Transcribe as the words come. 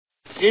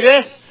See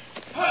this? This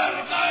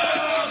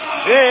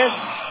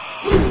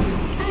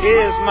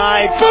is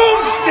my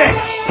boomstick.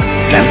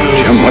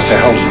 Jim, what the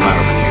hell's the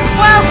matter with you?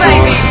 Well,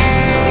 baby,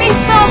 me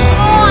so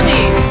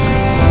horny.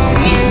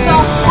 Me so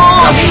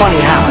horny. I'm funny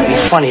how? I be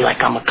funny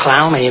like I'm a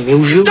clown. I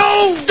amuse you.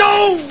 Don't.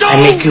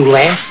 I make you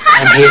laugh.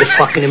 I'm here to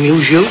fucking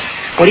amuse you.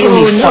 What do you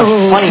mean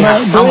funny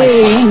how? How am I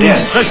funny?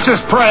 Yes, let's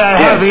just pray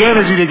I have the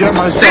energy to get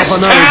myself This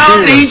another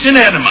town beer. needs an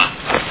enema.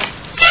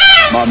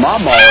 My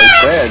mom always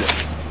said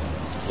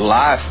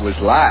life was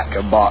like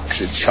a box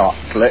of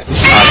chocolates. You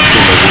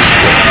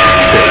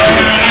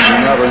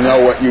never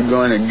know what you're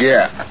going to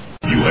get.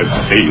 You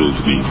have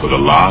failed me for the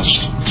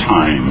last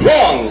time.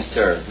 Wrong,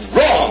 sir.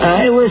 Wrong.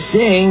 I was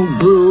saying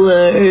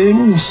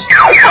balloons.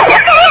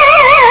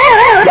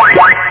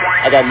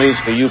 I got news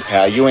for you,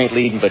 pal. You ain't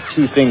leading but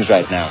two things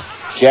right now.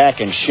 Jack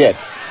and shit.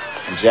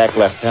 And Jack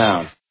left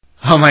town.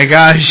 Oh my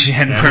gosh,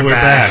 and we're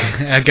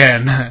back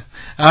again.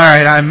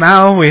 Alright, I'm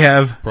Mal, we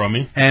have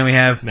Brummy, and we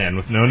have Man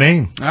with No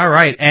Name.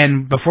 Alright,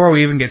 and before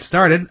we even get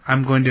started,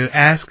 I'm going to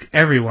ask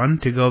everyone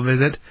to go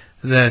visit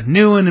the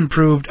new and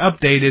improved,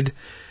 updated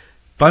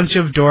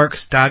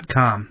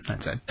bunchofdorks.com.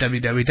 That's at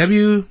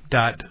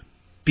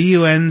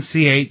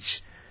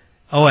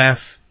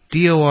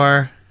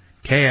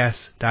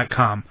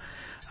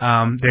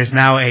www.bunchofdorks.com. There's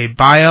now a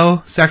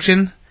bio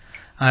section.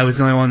 I was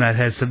the only one that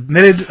has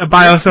submitted a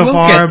bio so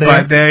far,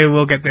 but they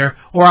will get there.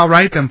 Or I'll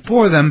write them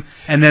for them,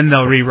 and then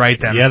they'll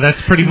rewrite them. Yeah,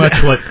 that's pretty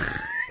much what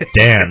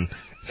Dan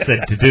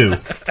said to do.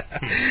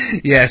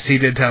 Yes, he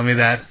did tell me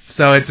that.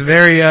 So it's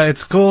very,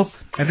 it's cool.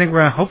 I think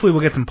hopefully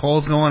we'll get some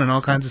polls going and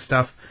all kinds of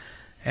stuff.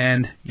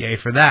 And yay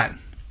for that.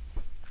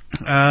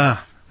 And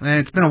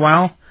it's been a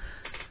while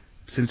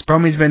since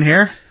Bromy's been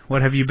here.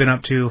 What have you been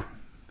up to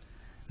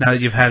now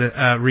that you've had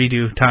a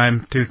redo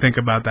time to think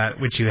about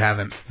that, which you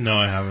haven't? No,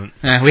 I haven't.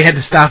 We had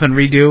to stop and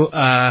redo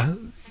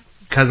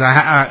because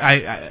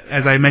I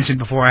as I mentioned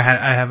before, I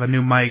have a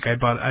new mic.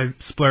 I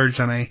splurged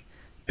on a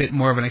bit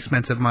more of an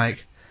expensive mic,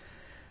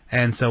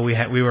 and so we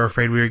were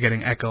afraid we were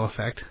getting echo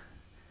effect.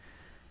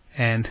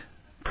 And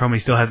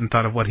Promy still hasn't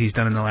thought of what he's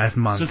done in the last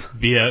month. Just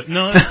BS.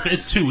 No,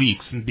 it's 2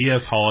 weeks and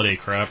BS holiday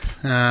crap.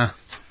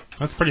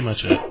 That's pretty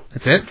much it.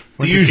 That's it.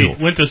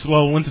 Went to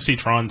see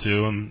Tron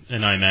 2 in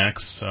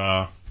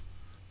IMAX.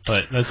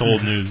 But that's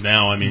old news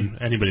now. I mean,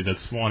 anybody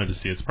that's wanted to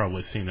see it's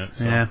probably seen it.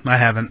 So. Yeah, I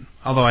haven't.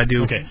 Although I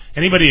do. Okay.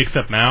 Anybody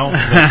except Mal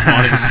that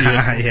wanted to see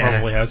it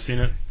probably has seen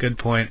it. Good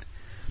point.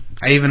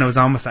 I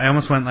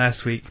almost went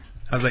last week.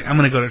 I was like, I'm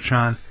going to go to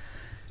Tron,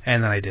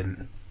 and then I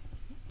didn't.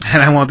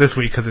 And I won't this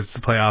week because it's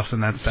the playoffs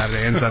and that's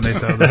Saturday and Sunday.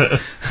 So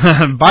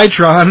bye,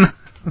 Tron.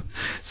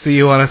 See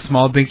you on a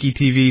small dinky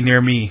TV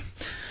near me.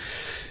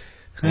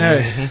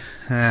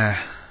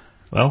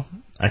 Well,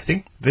 I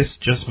think this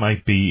just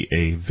might be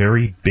a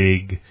very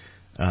big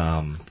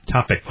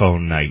topic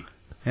phone night.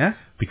 Yeah?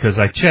 Because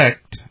I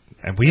checked,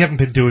 and we haven't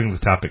been doing the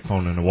topic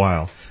phone in a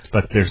while,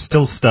 but there's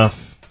still stuff.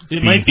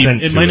 It might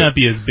not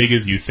be as big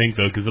as you think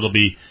though, because it'll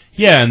be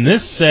and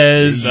this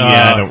says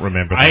I don't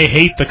remember. I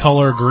hate the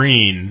color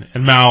green,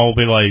 and Mal will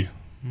be like,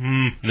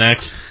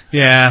 next.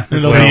 Yeah,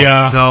 it'll be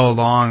so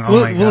long. Oh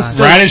my god,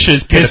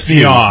 radishes piss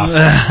me off,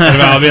 and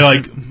Mal will be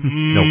like,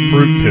 no,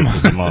 fruit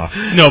pisses him off.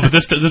 No, but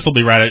this will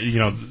be radish.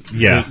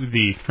 Yeah.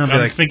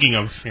 I'm thinking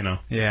of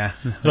Yeah,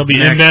 it'll be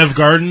InBev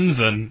Gardens,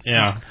 and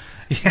yeah.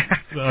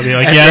 I'll be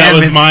like, and that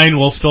was mine.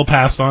 We'll still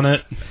pass on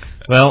it.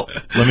 Well,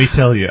 let me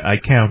tell you, I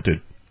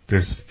counted.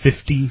 There's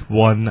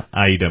 51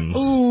 items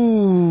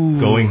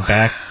going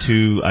back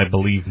to, I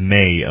believe,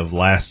 May of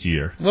last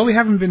year. Well, we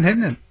haven't been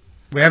hitting it.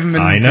 We haven't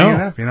been hitting it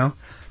up,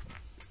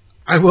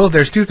 I will.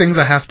 There's two things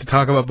I have to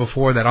talk about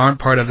before that aren't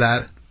part of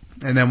that,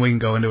 and then we can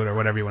go into it or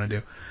whatever you want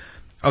to do.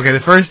 Okay, the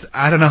first,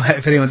 I don't know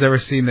if anyone's ever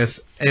seen this.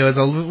 It was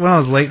one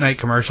of those late-night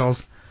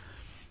commercials,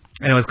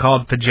 and it was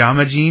called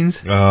Pajama Jeans.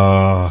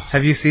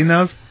 Have you seen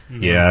those?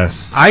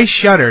 Yes. I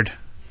shuddered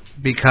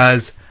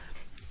because,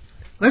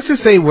 let's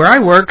just say where I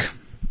work,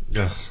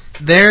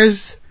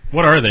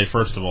 what are they,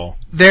 first of all?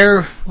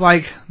 They're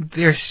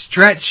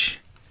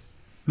stretch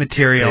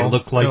material. They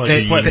look like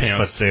jeans, but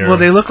they're... Well,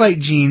 they look like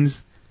jeans,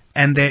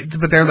 but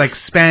they're like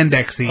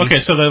spandexy. Okay,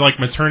 so they're like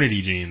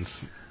maternity jeans.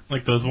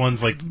 Like those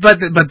ones like... But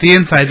the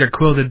insides are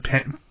quilted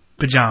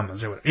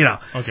pajamas, or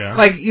Okay.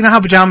 Like, how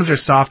pajamas are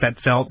soft,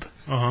 that felt?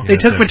 Uh-huh. They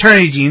took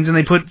maternity jeans and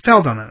they put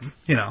felt on them,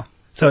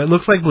 So it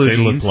looks like blue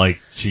jeans. They look like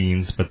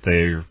jeans, but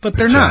they're But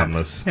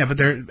pajamas. they're not. Yeah, but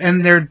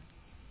they're...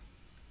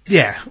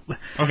 Yeah.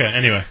 Okay,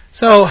 anyway.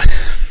 So,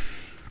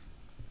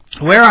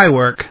 where I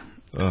work,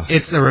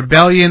 it's a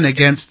rebellion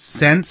against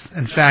sense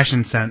and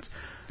fashion sense.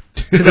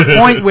 To the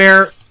point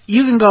where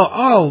you can go,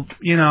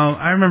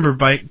 I remember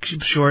bike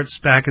shorts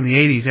back in the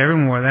 80s.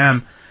 Everyone wore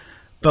them.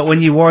 But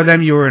when you wore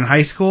them, you were in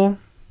high school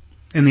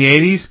in the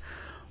 80s.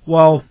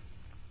 Well,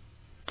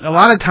 a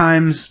lot of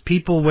times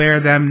people wear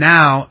them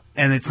now,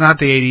 and it's not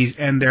the 80s,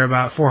 and they're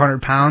about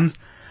 400 pounds.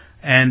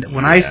 And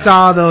when I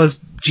saw those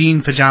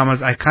jean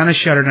pajamas, I kind of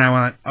shuddered, and I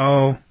went,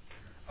 oh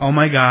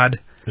my God.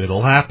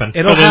 It'll happen.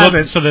 So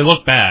they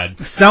look bad.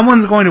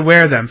 Someone's going to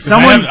wear them.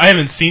 I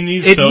haven't seen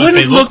these, so if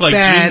they look like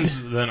bad.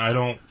 jeans, then I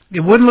don't... it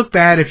wouldn't look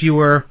bad if you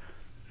were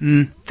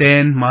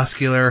thin,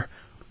 muscular,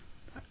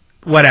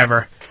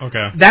 whatever.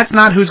 Okay. That's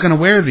not who's going to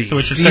wear these. So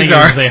what you're These saying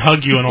is they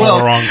hug you in all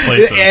the wrong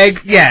places.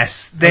 Yes,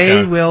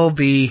 they will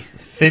be.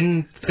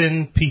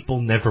 Thin people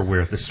never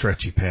wear the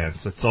stretchy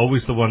pants. It's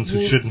always the ones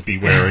who shouldn't be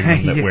wearing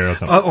them that wear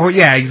them. Or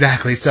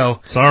exactly.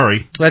 So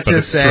sorry. Let's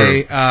just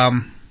say,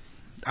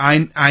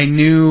 I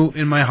knew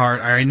in my heart,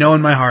 I know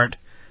in my heart,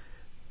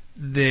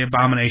 the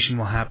abomination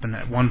will happen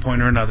at one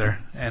point or another,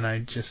 and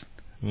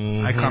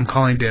I'm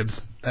calling dibs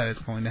that it's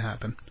going to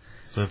happen.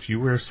 So if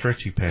you wear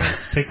stretchy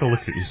pants, take a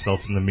look at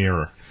yourself in the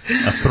mirror.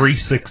 A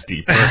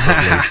 360,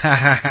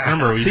 perfectly.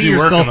 Remember, we do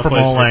work in the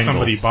place where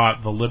somebody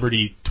bought the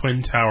Liberty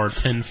Twin Tower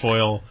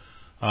tinfoil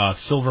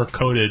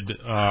silver-coated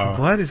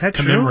what? Is that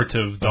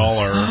commemorative true?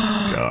 dollar.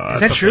 God,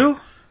 is that true?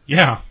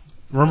 Yeah.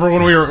 Remember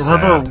when we were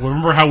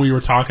remember how we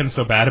were talking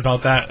so bad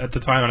about that at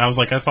the time, and I was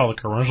like, I saw the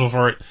commercial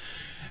for it.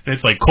 And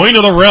it's like coin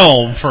of the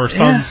realm for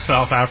some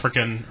South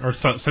African or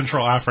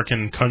Central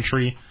African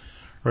country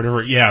or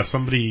whatever. Yeah,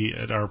 somebody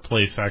at our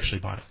place actually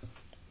bought it.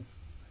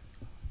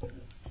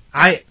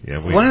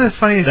 One of the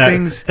funniest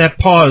things... That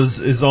pause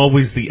is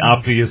always the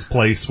obvious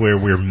place where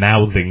we're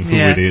mouthing who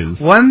it is.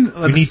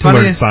 We need to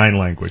learn sign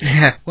language.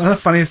 Yeah, one of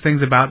the funniest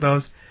things about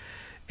those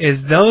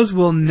is those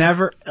will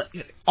never...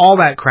 All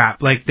that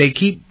crap. Like, they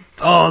keep...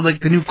 Oh, like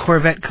the new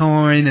Corvette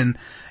coin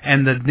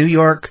and the New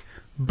York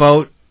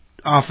boat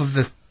off of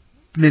the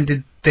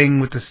minted thing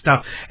with the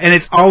stuff. And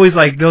it's always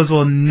like, those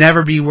will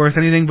never be worth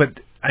anything, but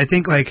I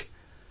think, like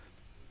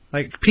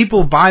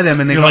people buy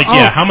them and they go, like,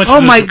 how much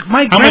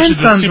is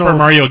the Super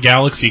Mario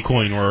Galaxy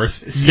coin worth?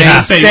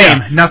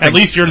 Same. Nothing. At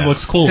least yours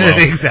looks cool, though.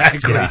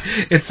 Exactly. Yeah.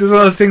 It's just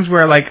one of those things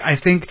where, like, I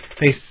think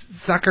they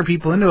sucker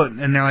people into it,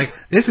 and they're like,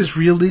 this is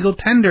real legal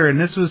tender, and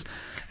this was...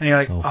 And you're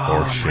like, oh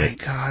my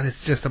God, it's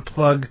just a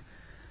plug.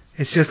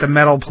 It's just a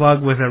metal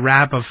plug with a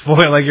wrap of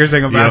foil, like you're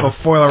saying, a wrap of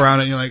foil around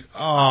it, and you're like,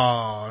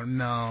 oh,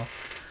 no.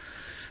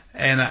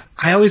 And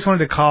I always wanted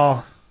to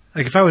call...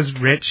 Like, if I was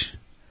rich...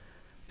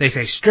 They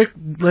say strict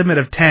limit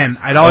of 10.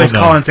 I'd always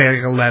call and say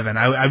like 11.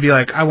 I'd be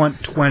like, I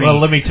want 20. Well,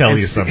 let me tell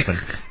you something.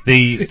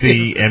 The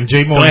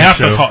MJ Morning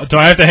Show. Do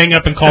I have to hang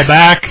up and call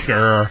back,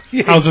 or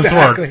how's this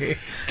work?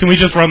 Can we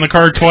just run the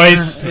card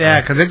twice?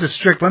 Yeah, because it's a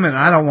strict limit, and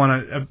I don't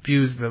want to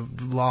abuse the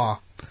law.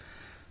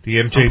 The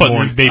MJ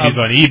Morning these babies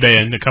on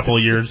eBay in a couple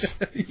of years.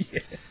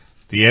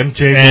 The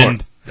MJ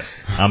Morning.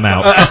 I'm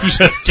out. I'm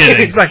just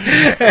kidding.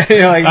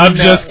 I'm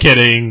just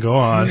kidding. Go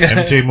on.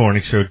 MJ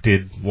Morning Show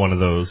did one of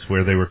those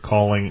where they were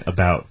calling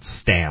about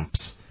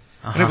stamps.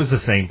 And it was the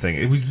same thing.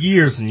 It was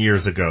years and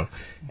years ago.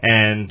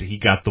 And he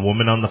got the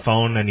woman on the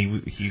phone, and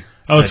he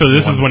Oh, so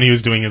this is when he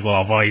was doing his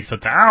little voice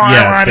at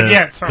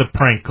the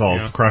prank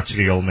calls,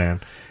 crotchety old man.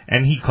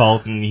 And he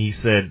called and he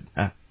said,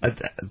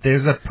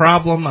 there's a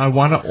problem. I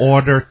want to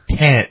order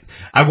 10.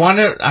 I want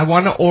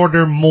to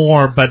order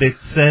more, but it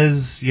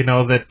says,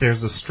 that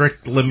there's a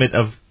strict limit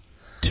of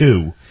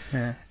 2.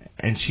 Yeah.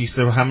 And she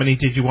said, well, how many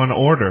did you want to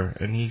order?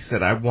 And he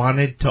said, I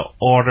wanted to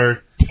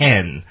order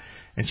 10.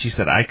 And she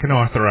said, I can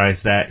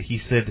authorize that. He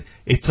said,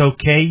 it's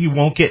okay. You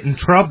won't get in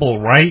trouble,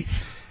 right?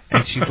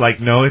 And she's like,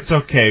 no, it's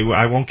okay.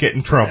 I won't get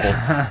in trouble.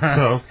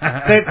 So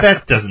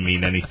that doesn't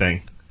mean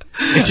anything.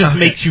 It just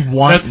makes you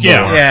want more.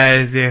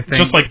 Yeah,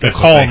 just like the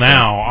call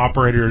now,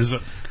 operators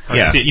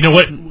are you know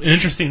what? An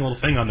interesting little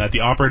thing on that,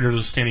 the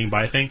operators are standing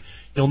by thing.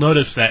 You'll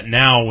notice that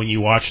now when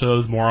you watch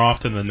those more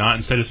often than not,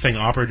 instead of saying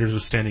operators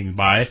are standing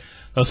by,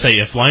 they'll say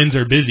if lines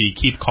are busy,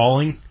 keep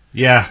calling.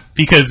 Yeah,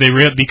 because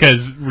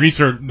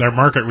research, their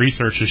market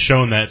research has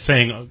shown that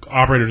saying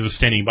operators are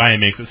standing by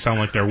makes it sound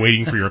like they're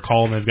waiting for your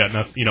call and they've got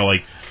nothing,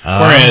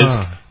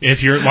 Whereas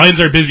if your lines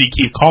are busy,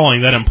 keep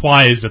calling. That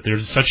implies that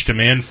there's such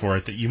demand for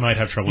it that you might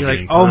have trouble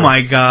getting through. Oh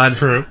my God!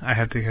 True. I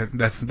have to.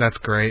 That's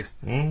great.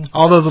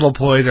 All those little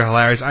ploys are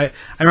hilarious. I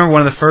remember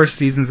one of the first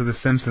seasons of The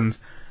Simpsons.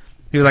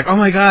 He was like, "Oh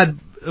my God,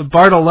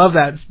 Bart will love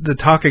the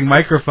talking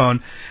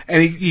microphone,"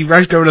 and he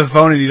rushed over to the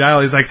phone and he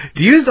dialed. He's like,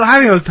 "Do you still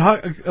have those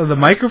the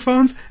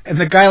microphones?" And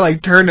the guy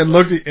turned and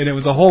looked, and it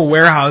was a whole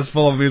warehouse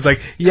full of them. He was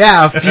like,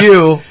 "Yeah, a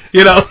few,"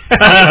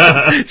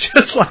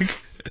 just like.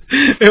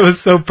 It was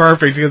so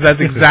perfect because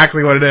that's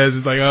exactly what it is.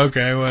 It's like,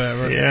 okay,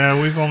 whatever. Yeah,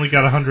 we've only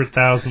got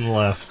 100,000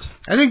 left.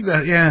 I think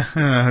that,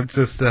 it's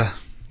just,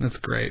 that's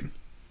great.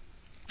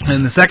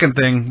 And the second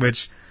thing,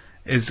 which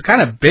is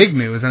kind of big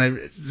news, and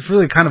it's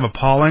really kind of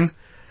appalling,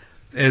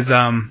 is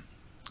them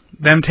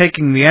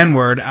taking the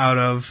N-word out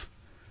of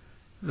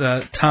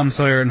the Tom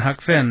Sawyer and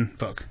Huck Finn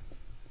book.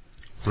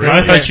 Really?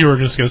 I thought you were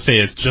just going to say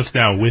it's just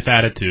now with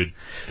attitude.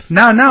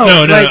 No.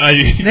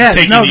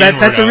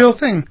 That's a real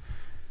thing.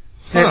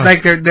 Huh.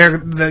 They're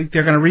going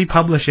to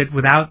republish it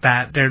without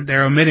that.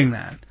 They're omitting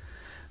that.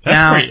 That's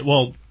now, pretty,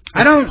 well,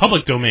 it's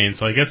public domain,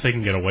 so I guess they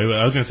can get away with it.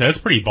 I was going to say, that's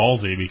pretty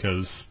ballsy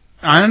because...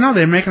 I don't know,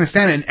 they're making a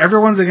stand, and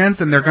everyone's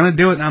against it, and they're going to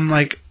do it, and I'm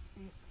like...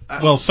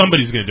 well,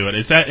 somebody's going to do it.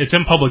 It's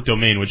in public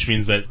domain, which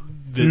means that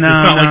it's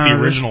not like the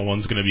original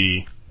one's going to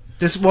be...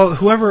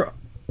 whoever...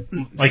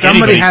 Like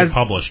anybody can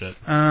publish it.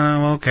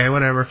 Okay,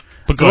 whatever.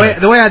 But the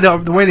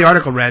way the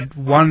article read,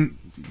 one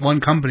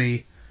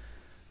company...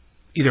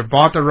 either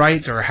bought the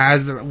rights or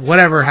has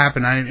whatever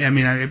happened. I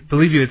mean, I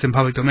believe you, it's in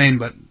public domain,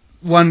 but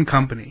one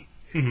company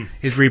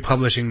is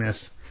republishing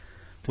this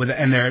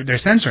and they're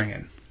censoring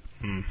it,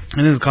 and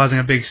this is causing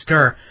a big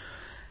stir.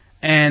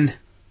 And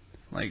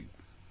like,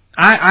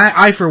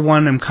 I for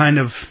one am kind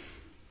of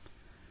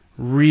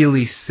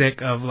really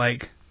sick of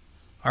like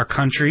our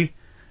country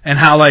and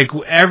how like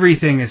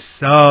everything is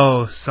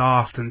so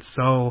soft and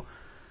so,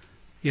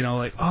 you know,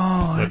 like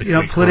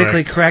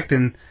politically correct,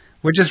 and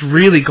we're just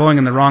really going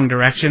in the wrong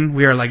direction.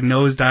 We are like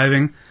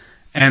nosediving,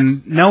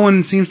 and no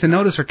one seems to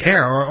notice or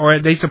care, or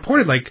they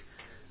support it. Like,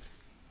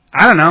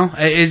 I don't know.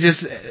 It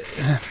just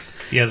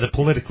yeah, the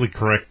politically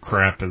correct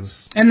crap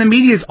is, and the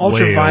media is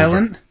ultra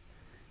violent.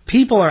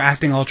 People are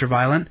acting ultra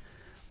violent,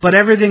 but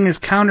everything is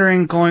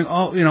countering, going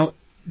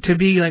to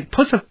be like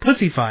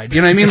pussyfied.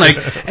 You know what I mean? Like,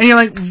 and you're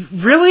like,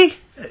 really?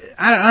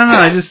 I don't know.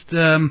 I just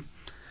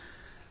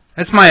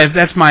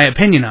that's my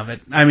opinion of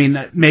it. I mean,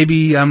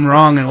 maybe I'm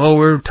wrong, and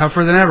we're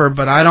tougher than ever,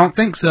 but I don't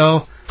think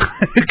so. You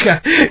know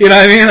what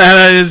I mean?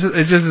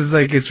 It just is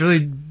like, it's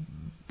really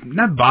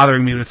not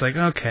bothering me, but it's like,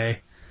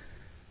 okay,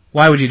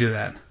 why would you do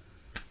that?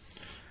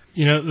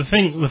 You know, the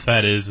thing with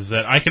that is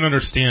that I can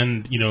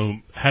understand,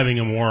 having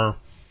a more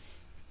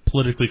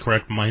politically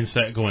correct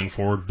mindset going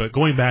forward, but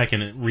going back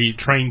and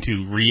trying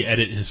to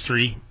re-edit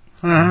history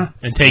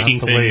and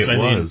taking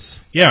things,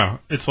 yeah,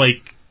 it's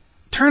like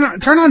turn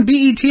on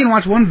BET and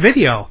watch one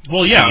video.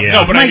 Well, yeah.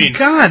 No, but my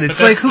God, it's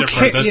like, who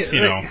cares?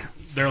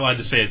 They're allowed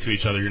to say it to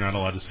each other. You're not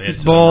allowed to say it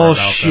to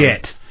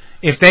bullshit. Them.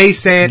 If they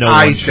say it,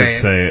 I say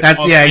it. That's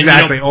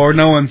exactly. Or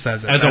no one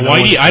says it. As a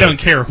whitey, I don't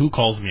care who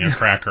calls me a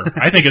cracker.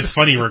 I think it's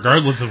funny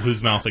regardless of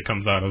whose mouth it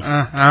comes out of.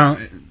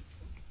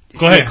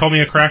 Go ahead, call me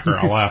a cracker.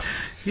 I'll laugh.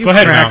 You Go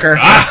ahead, cracker.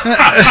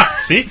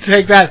 See?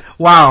 Take that.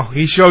 Wow,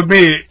 he showed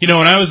me.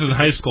 When I was in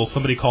high school,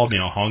 somebody called me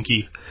a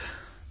honky.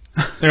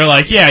 They're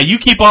like, yeah, you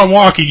keep on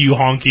walking, you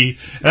honky.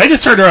 And I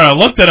just turned around and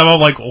looked at him. I'm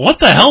like, what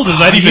the hell does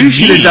that even mean? You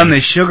should have done the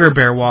sugar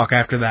bear walk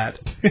after that.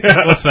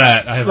 What's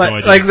that? I have no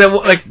idea.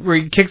 Like where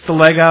he kicks the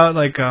leg out,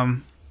 like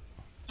a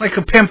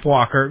pimp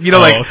walker.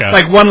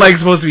 Like one leg's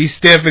supposed to be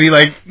stiff, and he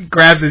like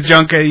grabs his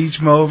junk at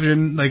each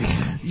motion. Like,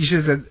 you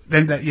should have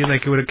then that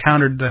it would have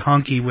countered the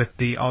honky with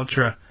the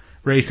ultra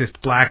racist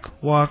black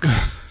walk.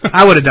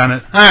 I would have done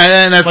it. All right,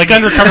 and that's like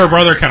Undercover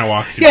Brother kind of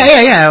walks.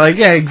 Yeah,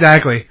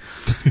 exactly.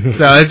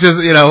 So it's just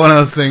one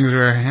of those things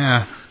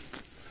where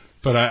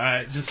But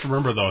I just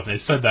remember though they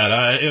said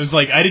that it was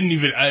like I didn't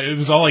even. It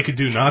was all I could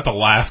do not to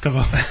laugh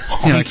about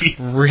honky.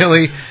 Like,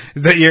 really?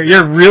 That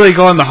you're really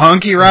going the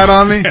honky route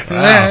on me?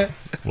 Wow.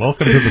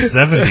 Welcome to the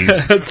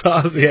 70s. That's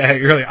awesome. Yeah,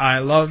 really. I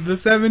love the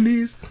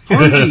 70s.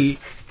 Honky.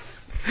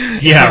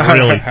 Yeah,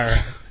 really.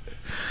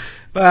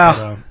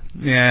 Well.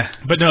 Yeah.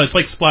 But no, it's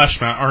like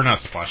Splash Mountain, or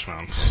not Splash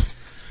Mountain.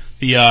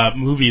 The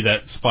movie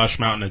that Splash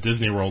Mountain at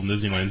Disney World and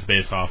Disneyland's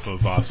based off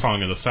of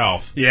Song of the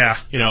South. Yeah.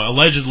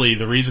 Allegedly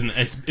the reason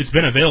it's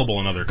been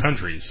available in other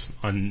countries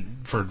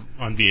on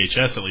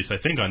VHS, at least I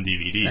think on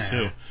DVD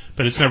too,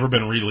 but it's never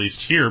been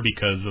released here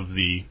because of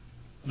the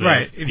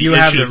right. If the you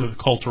issues have of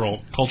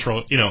cultural,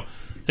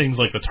 things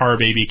like the Tar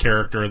Baby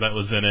character that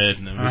was in it,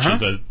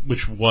 and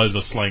which was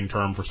a slang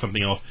term for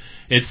something else.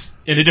 It's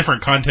in a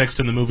different context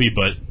in the movie,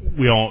 but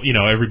we all,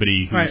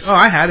 everybody. Right. Oh,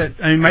 I had it.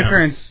 I mean, my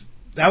parents.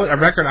 That was a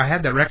record. I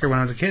had that record when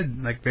I was a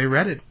kid. Like, they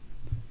read it.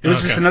 It was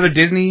just another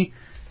Disney.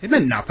 It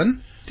meant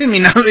nothing. Didn't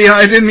mean nothing.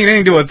 It didn't mean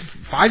anything to a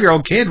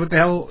 5-year-old kid. What the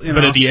hell?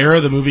 But at the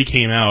era the movie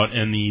came out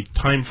and the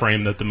time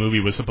frame that the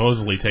movie was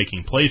supposedly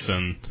taking place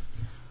in,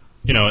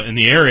 in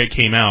the era it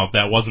came out,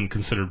 that wasn't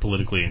considered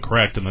politically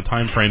incorrect, and the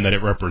time frame that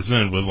it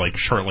represented was like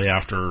shortly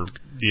after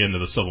the end of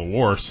the Civil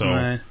War. So,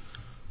 right.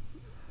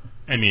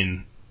 I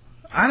mean,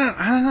 I don't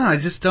know. I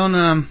just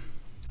don't.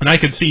 And I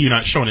could see you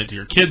not showing it to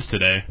your kids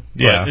today.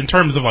 Yeah. But in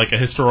terms of like a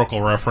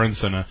historical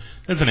reference and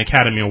it's an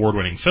Academy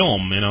Award-winning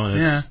film,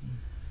 it's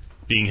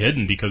being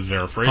hidden because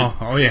they're afraid.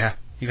 Oh yeah,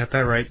 you got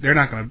that right. They're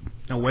not gonna.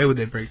 No way would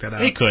they break that out.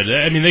 They could.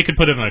 I mean, they could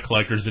put it in a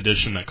collector's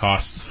edition that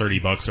costs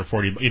 $30 or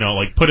 $40.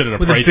 Like put it at a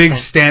with price a big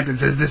point. stamp that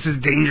says this is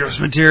dangerous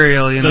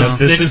material.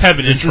 They just have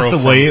an this intro. This is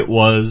the way it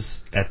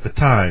was at the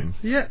time.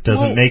 Yeah,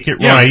 doesn't make it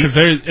right. Because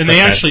they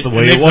actually that's the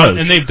way it was.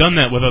 And they've done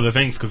that with other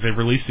things because they've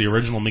released the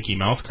original Mickey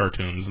Mouse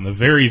cartoons and the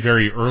very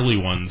very early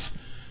ones.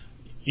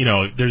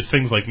 There's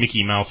things like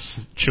Mickey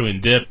Mouse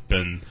chewing dip,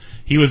 and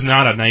he was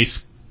not a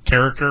nice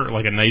character,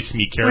 like a nice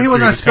meat character. Well,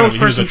 he wasn't a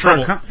spokesperson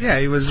for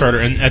he was starter.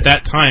 And at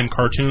that time,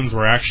 cartoons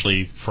were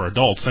actually for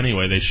adults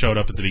anyway. They showed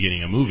up at the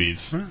beginning of movies.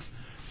 Huh.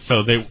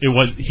 So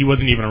he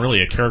wasn't even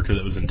really a character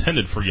that was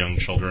intended for young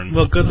children.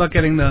 Well, good luck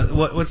getting the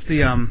what's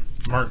the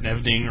Martin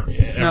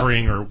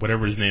Evering or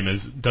whatever his name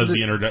is does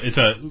the introduction. It's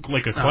a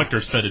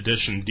collector's set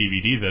edition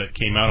DVD that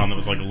came out on that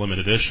was like a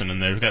limited edition, and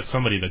they've got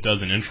somebody that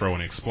does an intro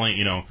and explain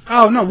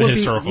the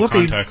historical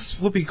context.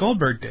 Whoopi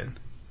Goldberg did.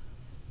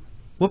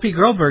 Whoopi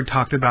Goldberg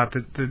talked about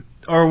the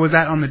or was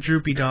that on the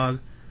Droopy Dog?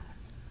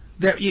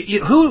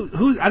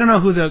 Who I don't know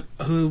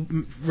who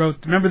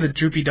wrote. Remember the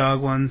Droopy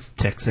Dog ones?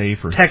 Tex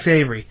Avery. Tex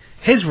Avery.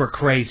 His were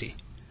crazy.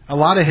 A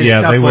lot of his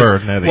Yeah, stuff they was, were.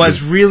 No, they was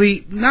did.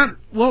 really not.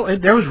 Well,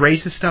 there was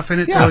racist stuff in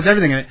it. Yeah. There was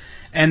everything in it.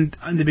 And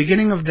in the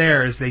beginning of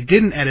theirs, they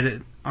didn't edit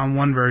it on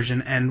one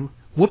version, and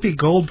Whoopi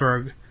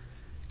Goldberg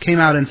came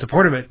out in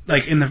support of it,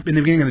 like in the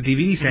beginning of the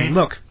DVD, saying,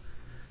 "Look,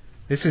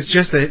 this is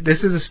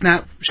a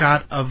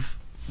snapshot of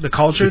the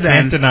culture." You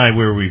can't deny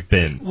where we've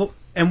been. Well,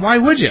 and why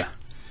would you?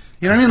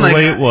 You know what I mean? The Like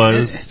way it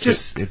was, it's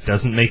just it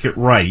doesn't make it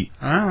right.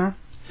 I don't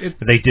know.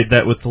 They did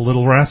that with the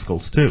Little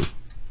Rascals too.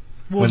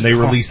 When they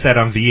released that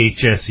on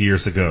VHS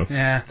years ago,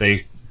 Yeah.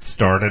 they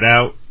started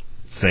out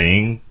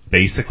saying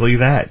basically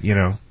that,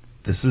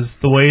 this is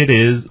the way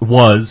it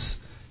was.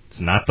 It's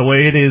not the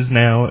way it is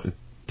now. It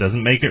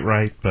doesn't make it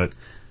right, but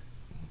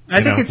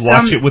I think it's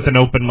watch it with an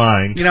open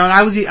mind. And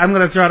I'm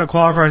going to throw out a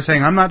qualifier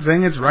saying I'm not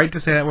saying it's right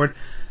to say that word.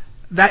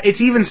 That it's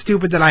even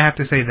stupid that I have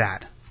to say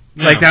that.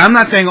 Yeah. Like that, I'm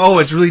not saying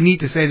it's really neat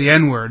to say the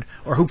N-word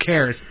or who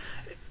cares.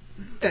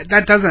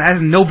 That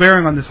has no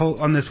bearing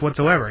on this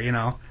whatsoever.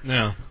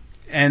 Yeah.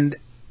 And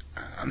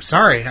I'm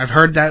sorry, I've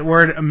heard that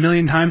word a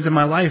million times in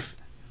my life,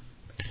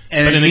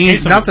 and but it in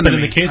means nothing to me.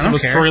 in the case I of don't a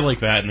care. story like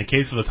that, in the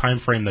case of the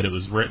time frame that it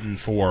was written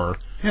for,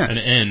 an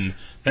end,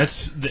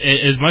 that's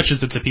as much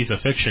as it's a piece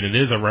of fiction, it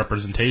is a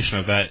representation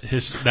of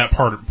that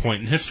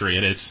point in history,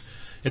 and it's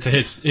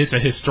a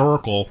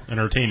historical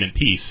entertainment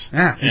piece.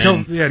 Yeah,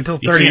 until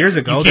 30 years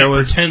ago, there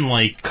was pretend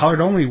like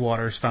colored only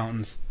water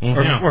fountains,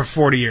 Mm-hmm. or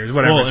 40 years,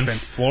 whatever. Well, it's in been.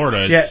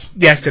 Florida,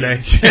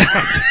 yesterday.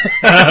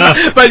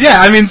 But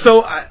yeah, I mean,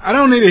 so I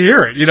don't need to hear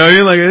it. You know,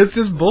 like it's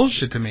just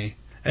bullshit to me.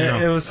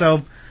 Yeah. It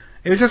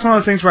was just one of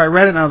those things where I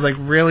read it and I was like,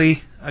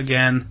 really,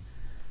 again.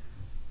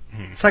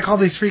 It's like all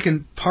these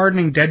freaking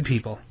pardoning dead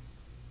people.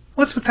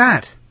 What's with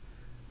that?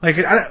 Like,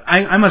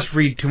 I must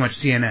read too much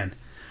CNN.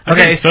 I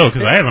think so,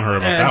 because I haven't heard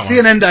about that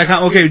one.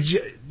 CNN.com. Okay,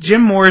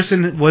 Jim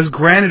Morrison was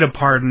granted a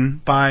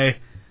pardon by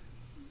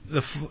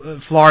the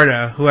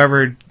Florida,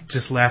 whoever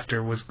just left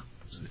or was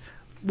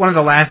one of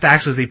the last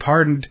acts was they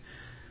pardoned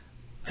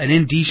an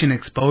indecent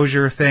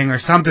exposure thing or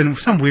something,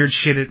 some weird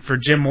shit for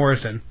Jim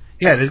Morrison.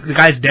 Yeah, the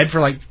guy's dead for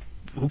like,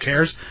 who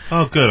cares?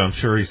 Oh, good. I'm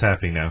sure he's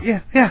happy now.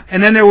 Yeah.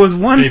 And then there was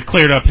one. They've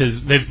cleared up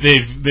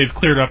they've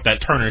cleared up that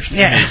tarnished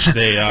image.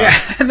 They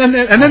and then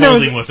there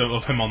was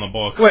with him on the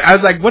books. Wait, I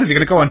was like, what is he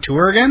going to go on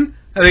tour again?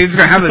 Are they just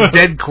going to have a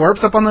dead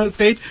corpse up on the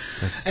stage?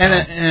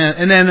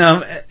 And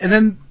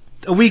then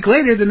a week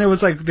later, then there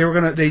was like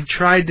they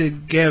tried to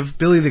give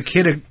Billy the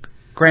Kid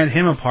grant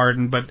him a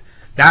pardon, but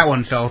that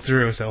one fell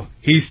through. So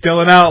he's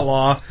still an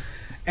outlaw.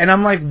 And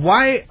I'm like,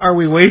 why are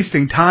we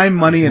wasting time,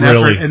 money, and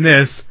effort in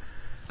this?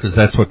 Because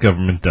that's what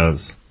government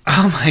does.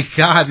 Oh my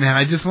God, man!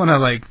 I just want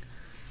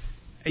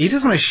to you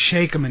just want to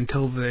shake them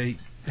until they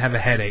have a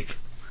headache,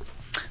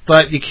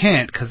 but you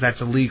can't because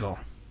that's illegal.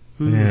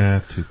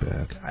 Yeah, too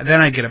bad. Then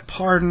I get a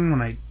pardon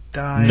when I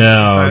die.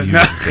 No,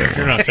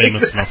 you're not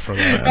famous enough for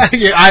that.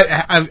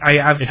 I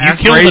have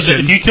aspirations.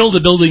 If you killed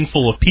a building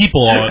full of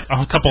people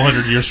a couple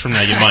hundred years from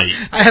now, you might.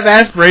 I have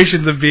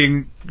aspirations of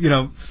being,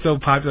 so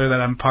popular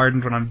that I'm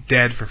pardoned when I'm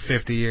dead for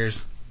 50 years.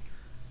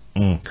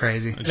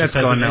 Crazy. That's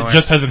going nowhere. It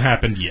just hasn't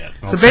happened yet.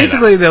 So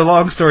basically, the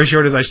long story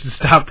short is I should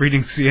stop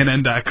reading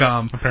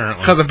CNN.com.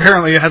 Apparently. Because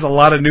apparently it has a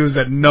lot of news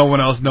that no one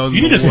else knows.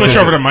 You need to switch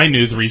over to my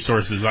news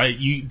resources.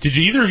 Did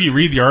either of you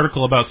read the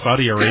article about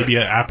Saudi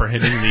Arabia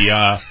apprehending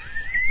the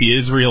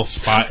Israeli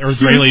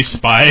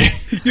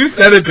spy? You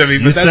sent it to me.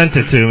 You sent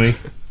it to me.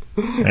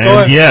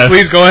 And yes.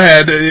 Please go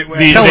ahead.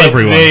 Tell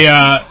everyone.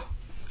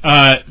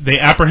 They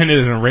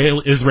apprehended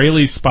an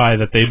Israeli spy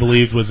that they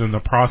believed was in the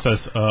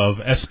process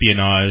of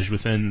espionage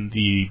within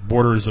the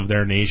borders of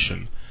their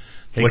nation.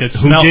 Who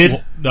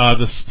did?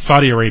 The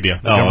Saudi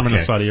Arabia, the government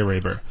of Saudi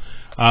Arabia.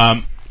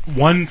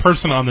 One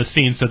person on the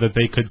scene said that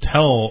they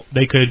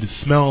could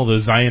smell the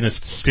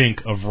Zionist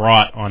stink of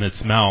rot on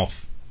its mouth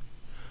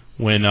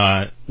when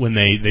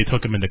they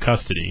took him into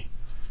custody.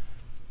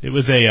 It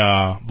was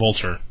a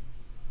vulture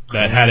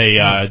that had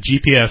a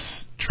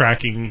GPS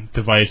tracking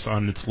device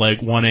on its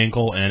one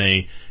ankle and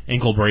a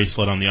ankle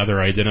bracelet on the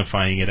other,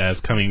 identifying it as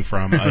coming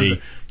from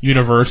a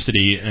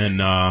university in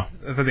so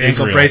the Israel.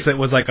 Ankle bracelet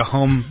was like a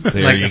home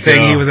thing.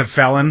 Go. He was a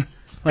felon,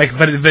 but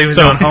he was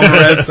on home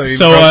arrest, so he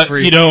broke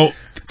free. A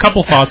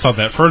couple thoughts on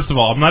that. First of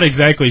all, I'm not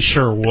exactly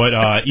sure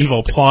what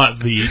evil plot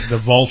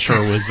the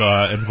vulture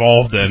was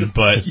involved in,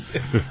 but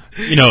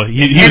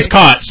he was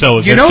caught, so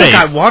it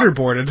got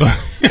waterboarded.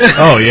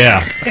 Oh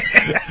yeah.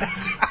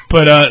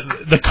 But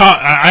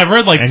I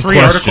read like 3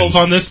 articles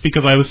on this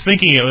because I was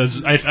thinking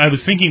I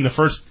was thinking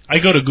I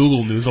go to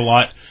Google News a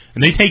lot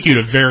and they take you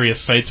to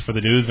various sites for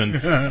the news, and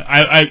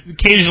I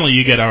occasionally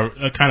you get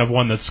a kind of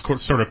one that's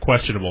sort of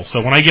questionable.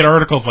 So when I get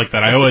articles like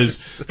that,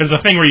 there's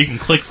a thing where you can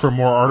click for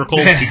more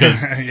articles because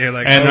you're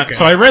like, okay.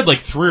 So I read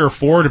like 3 or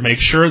 4 to make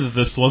sure that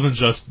this wasn't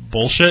just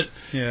bullshit.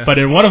 Yeah. But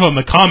in one of them,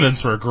 the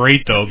comments were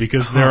great though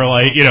because they were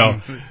like,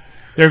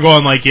 they're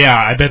going like, yeah,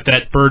 I bet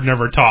that bird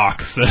never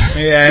talks.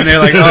 Yeah, and they're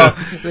like, oh,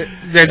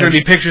 there's going to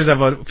be pictures of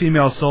a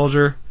female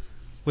soldier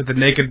with the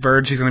naked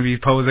bird. She's going to be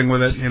posing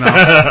with it, you know.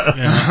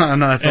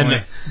 No, that's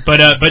only. But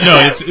no,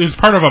 it was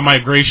part of a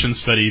migration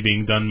study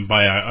being done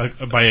by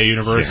a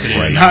university.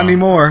 Yeah, not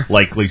anymore.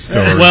 Likely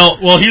story.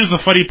 Well, here's the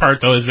funny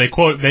part though: is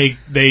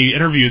they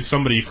interviewed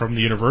somebody from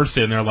the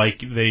university, and they're like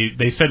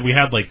they said we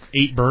had like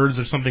 8 birds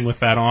or something with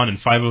that on, and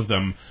 5 of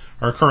them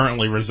are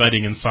currently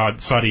residing in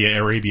Saudi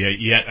Arabia,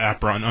 yet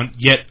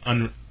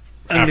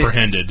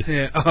apprehended.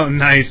 Yeah. Oh,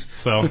 nice.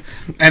 So,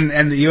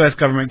 and the U.S.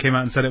 government came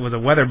out and said it was a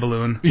weather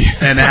balloon,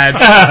 and it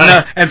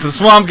had and some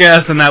swamp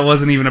gas, and that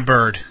wasn't even a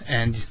bird.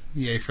 And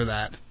yay for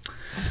that.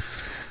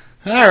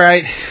 All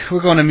right,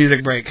 we're going to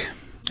music break,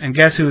 and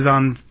guess who's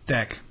on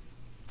deck?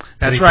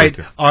 That's right,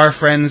 our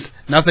friends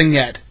Nothing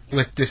Yet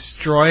with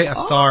Destroy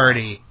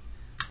Authority.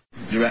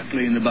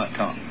 Directly in the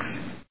buttocks.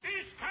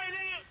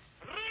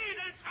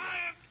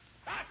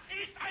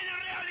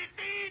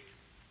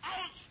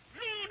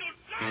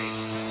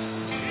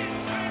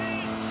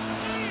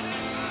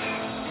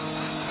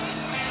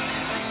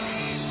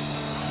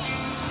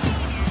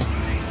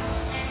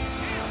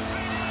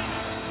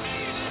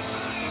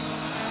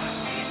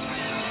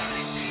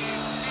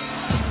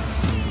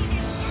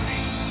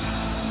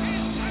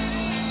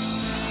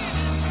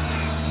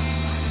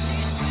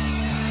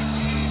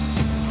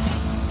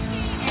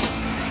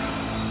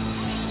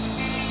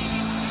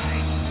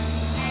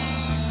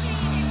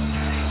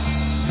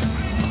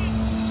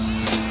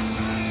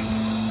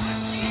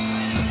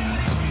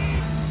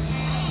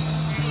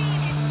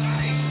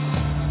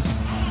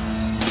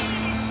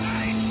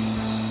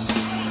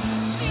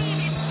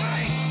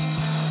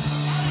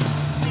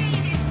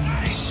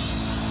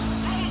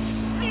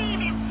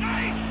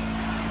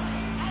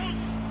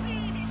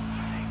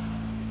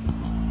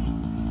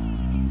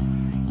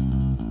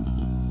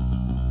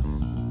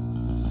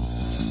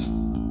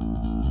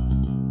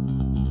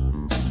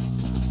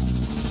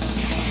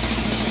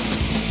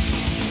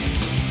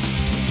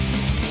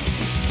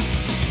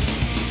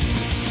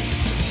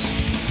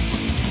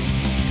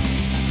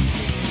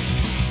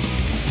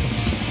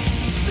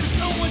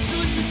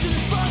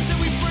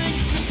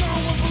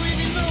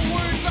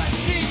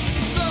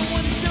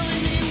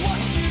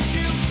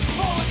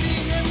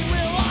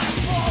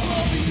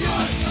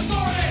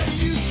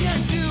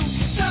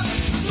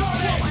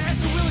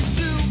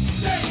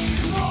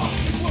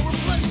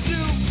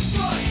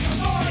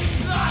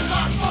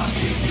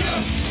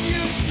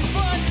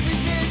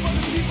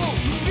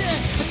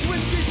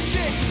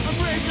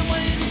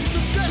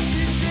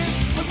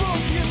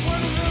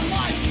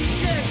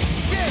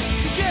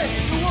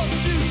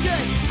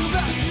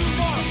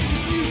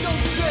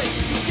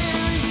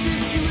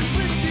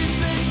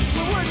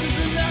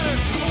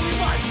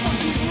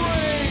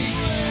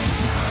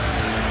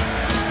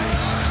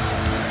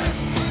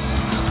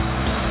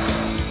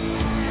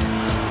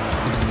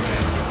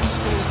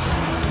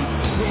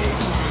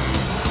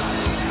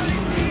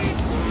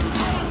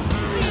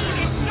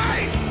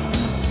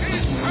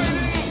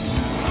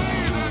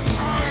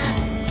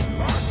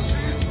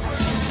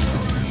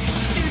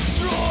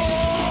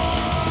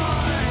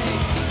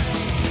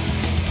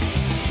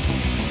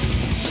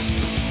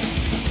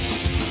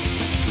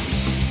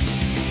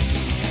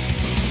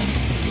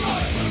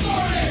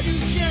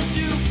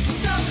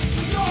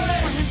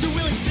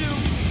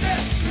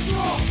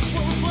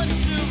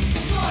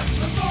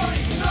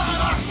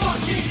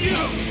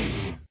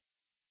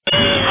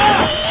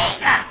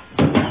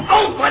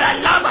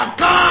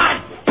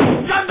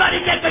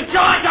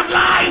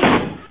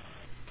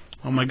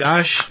 Oh my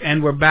gosh,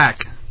 and we're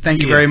back.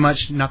 Thank you very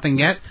much, Nothing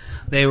Yet.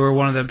 They were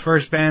one of the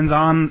first bands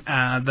on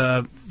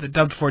the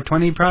Dubbed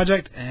 420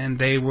 project, and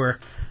they were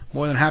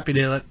more than happy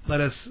to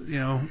let us,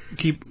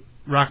 keep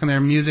rocking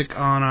their music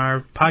on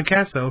our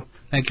podcast, so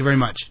thank you very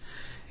much.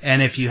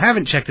 And if you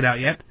haven't checked it out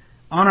yet,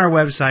 on our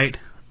website,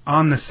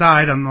 on the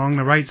side, along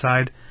the right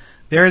side,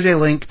 there is a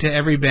link to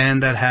every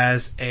band that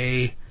has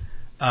a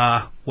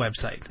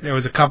website. There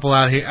was a couple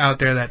out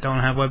there that don't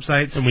have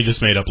websites, and we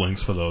just made up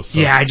links for those. So.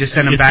 Yeah, I just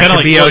sent them back to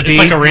BOD. It's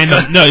like a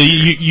random. No,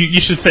 you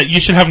should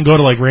have them go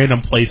to like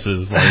random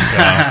places.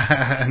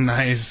 Like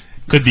nice.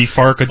 Could be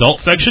FARC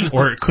adult section,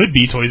 or it could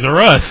be Toys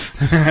R Us.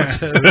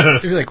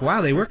 You're like,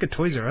 wow, they work at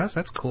Toys R Us.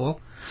 That's cool.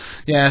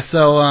 Yeah,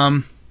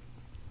 so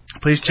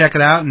please check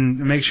it out and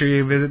make sure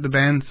you visit the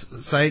band's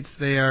sites.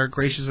 They are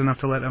gracious enough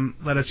to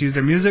let us use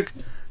their music,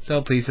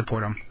 so please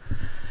support them.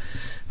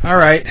 All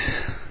right,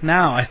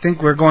 now I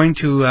think we're going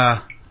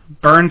to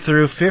burn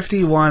through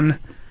 51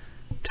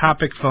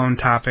 topic phone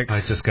topics.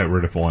 I just got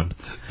rid of one.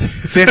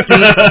 50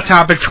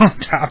 topic phone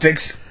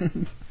topics.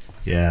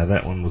 Yeah,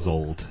 that one was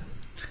old.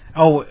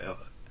 Oh,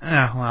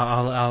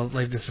 well, I'll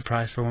leave the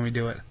surprise for when we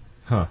do it.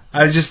 Huh?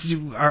 I was just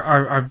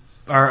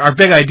our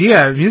big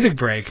idea, music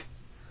break.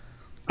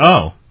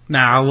 Oh.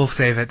 Nah, we'll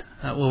save it.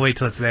 We'll wait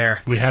till it's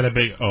there. We had a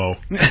big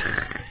we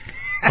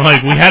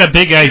had a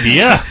big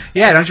idea.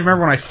 Yeah, don't you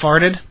remember when I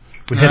farted?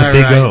 We had a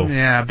big O.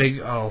 Yeah, big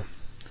O.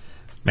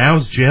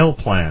 Mao's jail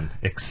plan,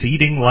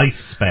 exceeding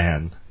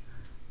lifespan.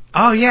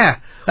 Oh, yeah.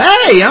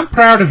 Hey, I'm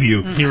proud of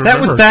you. That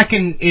was back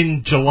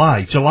in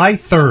July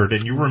 3rd,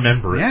 and you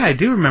remember it. Yeah, I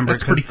do remember it.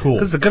 That's pretty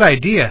cool. It's a good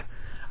idea.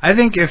 I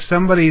think if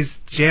somebody's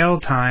jail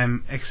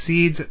time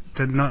exceeds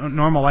the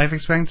normal life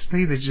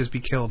expectancy, they should just be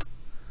killed.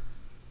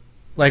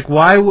 Like,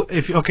 why?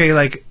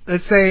 Like,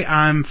 let's say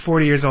I'm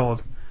 40 years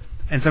old,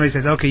 and somebody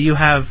says, okay, you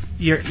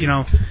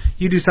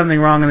do something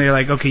wrong, and they're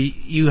like, okay,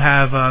 you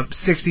have a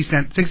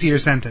 60-year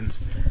sentence,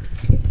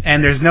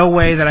 and there's no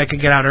way that I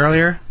could get out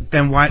earlier.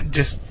 Then why?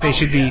 They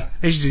should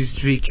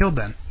just be killed.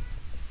 Then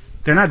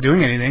they're not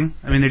doing anything.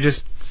 I mean, they're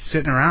just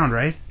sitting around,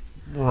 right?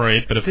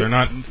 Right, but if they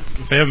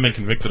haven't been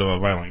convicted of a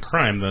violent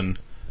crime, then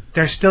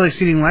they're still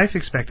exceeding life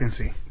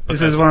expectancy.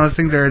 This is one of those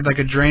things. They're like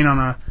a drain on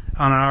an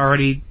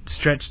already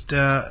stretched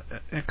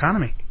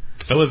economy.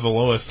 So is the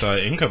lowest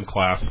income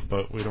class,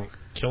 but we don't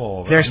kill all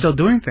of them. They're still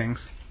doing things.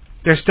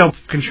 They're still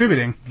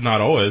contributing. Not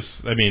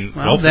always. I mean,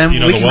 then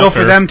we can go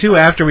for them too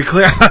after we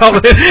clear out all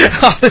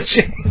the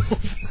jails.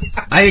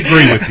 I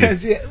agree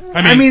with you.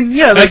 I mean,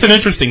 yeah, that's an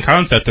interesting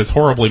concept. That's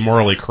horribly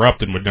morally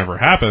corrupt and would never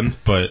happen,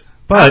 but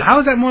how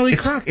is that morally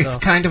corrupt? It's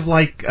kind of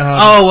like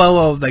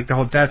like the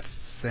whole death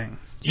thing.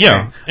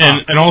 Yeah,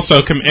 and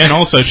also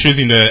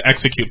choosing to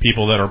execute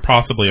people that are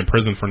possibly in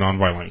prison for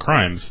nonviolent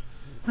crimes.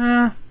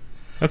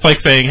 That's like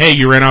saying, "Hey,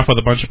 you ran off with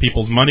a bunch of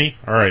people's money.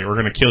 All right, we're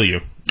going to kill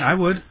you." I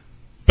would.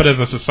 But as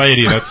a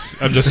society,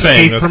 I'm just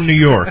saying. Escape from New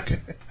York.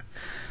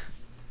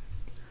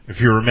 If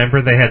you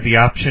remember, they had the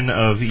option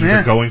of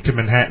either going to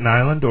Manhattan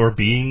Island or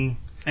being.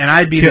 And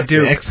I'd be the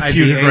Duke. I'd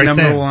be a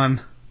number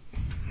one.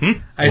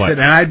 I said,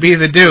 and I'd be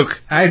the Duke.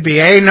 I'd be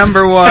a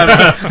number one.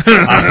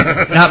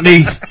 Not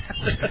me.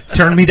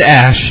 Turn me to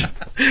ash.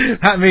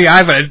 Not me.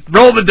 I'm going to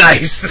roll the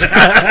dice.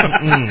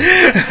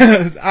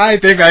 I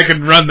think I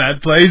can run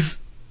that place.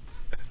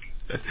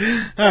 All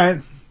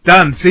right.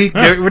 Done. See?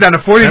 We're down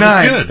to 49.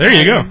 That was good. There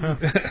you go.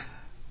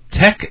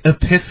 Tech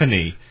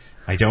epiphany.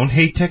 I don't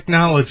hate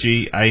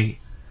technology. I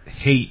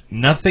hate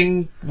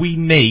nothing we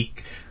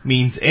make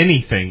means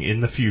anything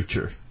in the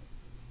future.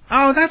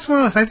 Oh, that's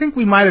one of those. I think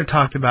we might have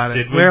talked about it.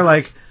 Did we? Where,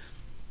 like...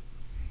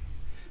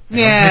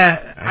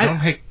 I don't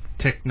hate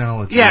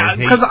technology. Yeah,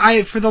 because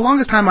for the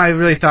longest time, I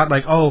really thought,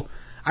 like,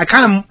 I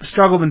kind of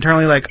struggled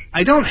internally, like,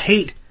 I don't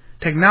hate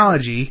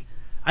technology.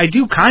 I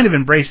do kind of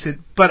embrace it,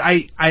 but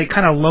I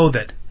kind of loathe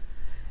it.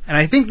 And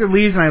I think the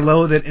reason I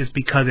loathe it is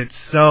because it's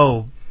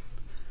so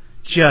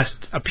just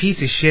a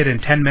piece of shit in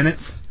 10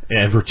 minutes.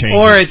 Ever changing.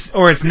 Or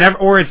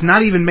it's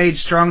not even made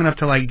strong enough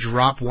to, like,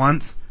 drop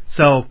once.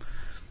 So,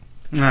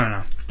 I don't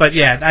know. But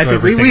yeah,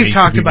 we've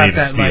talked about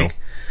that, like...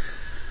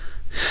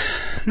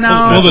 No.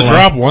 Well, the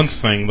drop once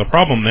thing, the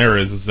problem there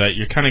is that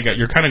you're kind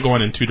of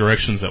going in two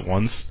directions at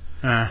once.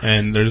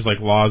 And there's, like,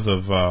 laws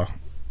of the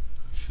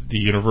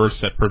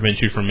universe that prevent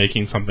you from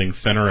making something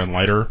thinner and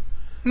lighter.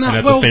 No, and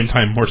at the same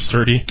time more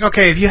sturdy.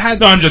 Okay, if you had...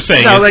 No, I'm just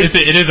saying,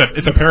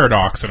 it's a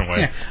paradox in a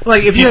way. Yeah.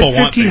 Like, if you had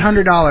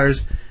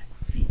 $1,500,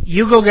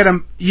 you go get a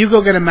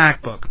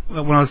MacBook,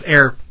 one of those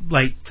Air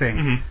Light things.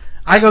 Mm-hmm.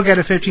 I go get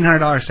a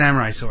 $1,500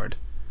 samurai sword.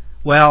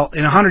 Well,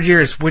 in 100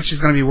 years, which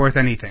is going to be worth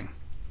anything?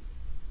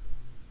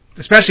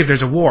 Especially if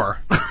there's a war.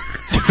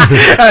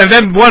 And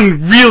then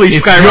one really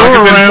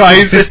skyrockets in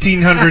price.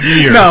 1,500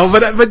 years. No,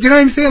 but you know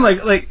what I'm saying?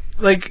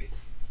 Like,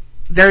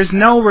 there's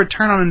no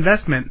return on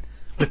investment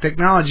with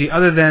technology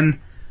other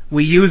than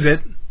we use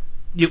it,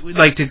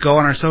 like to go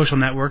on our social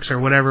networks or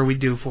whatever we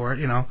do for it,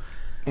 you know.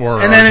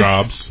 Or our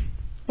jobs.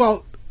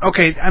 Well,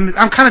 okay, I'm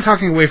kind of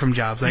talking away from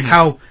jobs, like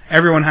how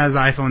everyone has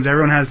iPhones,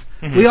 everyone has.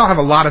 We all have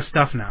a lot of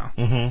stuff now.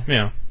 Mm-hmm.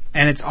 Yeah.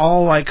 And it's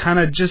all like kind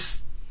of just,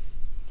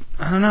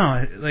 I don't know,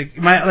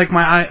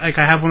 I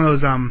have one of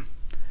those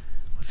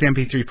what's the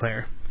MP3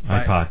 player?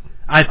 iPod.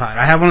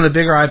 I have one of the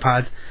bigger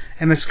iPods,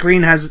 and the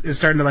screen is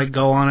starting to like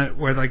go on it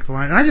where like the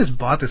line. And I just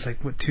bought this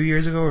 2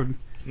 years ago or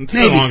it's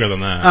maybe longer than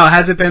that. Oh,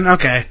 has it been?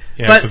 Okay.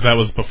 Yeah, because that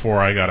was before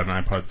I got an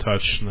iPod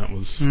Touch, and that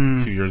was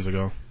a few years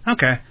ago.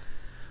 Okay.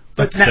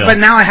 But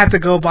now I have to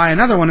go buy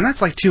another one, and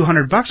that's like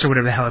 $200 or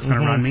whatever the hell it's going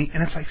to run me,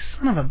 and it's like,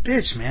 son of a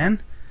bitch,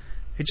 man.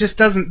 It just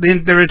doesn't.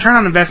 The return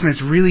on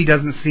investments really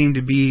doesn't seem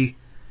to be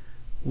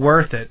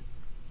worth it.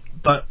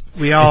 But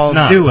we all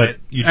do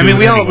it. I mean,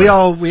 we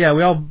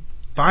all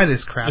buy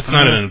this crap. It's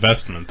not an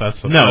investment.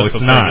 It's not.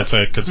 It's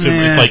a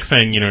consumer. It's like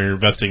saying you're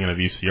investing in a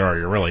VCR.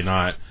 You're really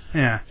not.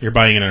 Yeah. You're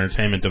buying an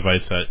entertainment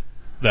device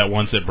that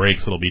once it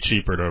breaks, it'll be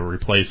cheaper to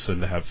replace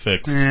than to have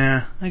fixed.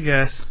 Yeah, I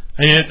guess.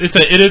 I mean,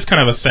 it is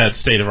kind of a sad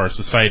state of our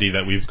society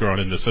that we've grown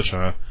into such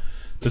a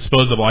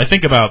disposable. I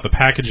think about the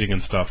packaging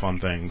and stuff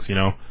on things, you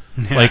know.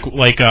 Yeah.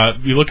 Like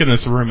you look in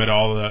this room at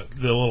all the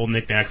little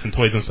knickknacks and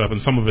toys and stuff,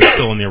 and some of it's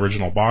still in the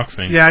original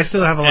boxing. Yeah, I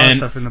still have a lot of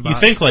stuff in the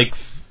box. You think like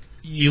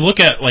you look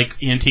at like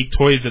antique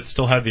toys that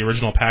still have the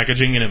original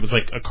packaging, and it was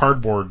like a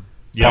cardboard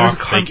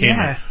box they came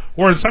in.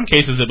 Or in some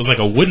cases, it was like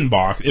a wooden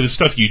box. It was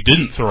stuff you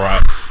didn't throw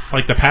out.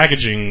 Like the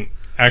packaging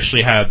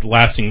actually had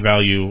lasting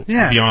value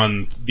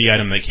beyond the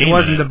item that came in. It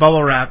wasn't the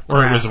bubble wrap.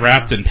 Or it was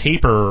wrapped in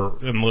paper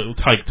and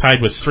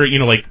tied with string. You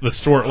know, like the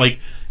store, like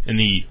in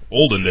the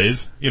olden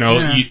days, you know,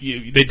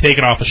 they'd take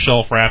it off a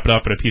shelf, wrap it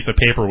up in a piece of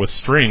paper with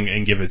string,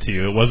 and give it to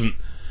you. It wasn't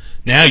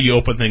Now you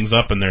open things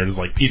up and there's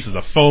like pieces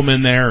of foam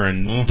in there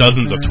and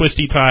dozens of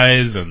twisty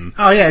ties and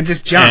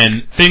just junk.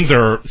 And things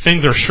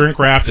are shrink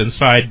wrapped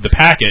inside the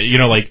packet. You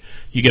know, like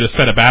you get a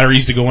set of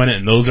batteries to go in it,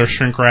 and those are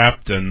shrink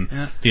wrapped, and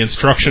the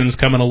instructions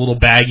come in a little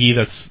baggie.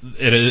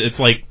 It's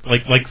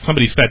like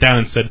somebody sat down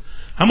and said,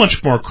 how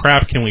much more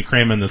crap can we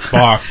cram in this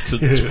box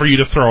for you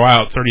to throw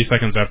out 30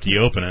 seconds after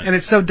you open it? And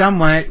it's so dumb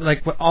when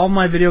with all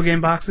my video game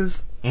boxes,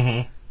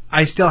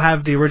 I still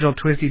have the original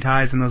twisty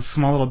ties in those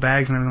small little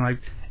bags and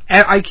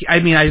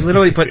everything I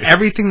literally put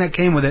everything that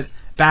came with it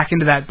back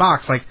into that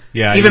box. Like,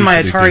 even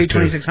my Atari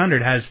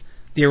 2600 has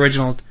the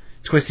original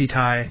twisty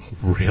tie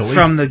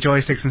from the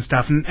joysticks and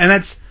stuff.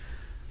 And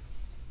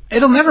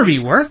it'll never be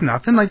worth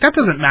nothing. Like, that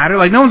doesn't matter.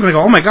 Like, no one's going to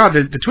go, oh my god,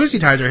 the twisty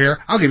ties are here,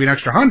 I'll give you an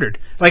extra 100.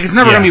 Like, it's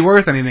never going to be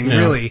worth anything,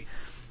 really.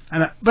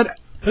 And But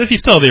if you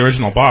still have the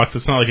original box,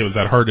 it's not like it was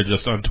that hard to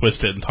just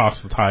untwist it and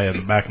toss the tie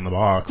back in the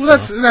box. Well,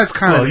 that's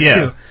kind of it,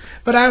 too.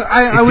 But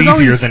I was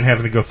easier than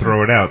having to go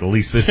throw it out. At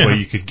least this way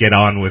you could get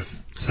on with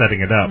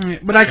setting it up.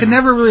 But I could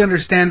never really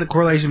understand the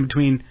correlation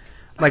between,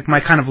 like, my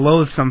kind of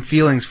loathsome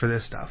feelings for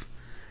this stuff.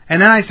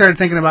 And then I started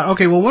thinking about,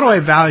 okay, well, what do I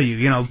value?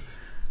 You know,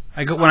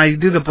 when I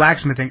do the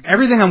blacksmithing,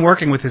 everything I'm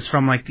working with is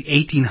from, like, the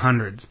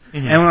 1800s.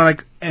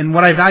 And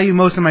what I value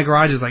most in my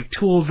garage is, like,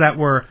 tools that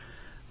were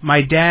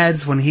my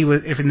dad's when he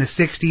was, if in the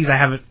 60s, I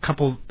have a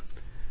couple,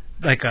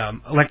 like,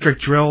 electric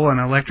drill and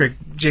electric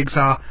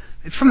jigsaw.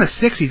 It's from the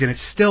 60s, and it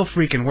still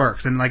freaking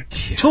works. And, like,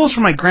 tools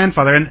from my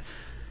grandfather, and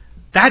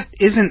that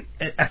isn't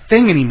a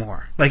thing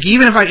anymore. Like,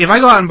 even if I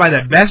go out and buy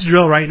the best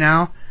drill right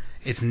now,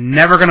 it's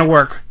never going to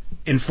work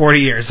in 40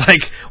 years.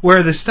 Like,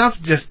 where the stuff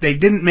they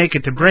didn't make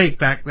it to break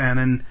back then,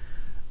 and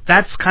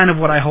that's kind of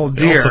what I hold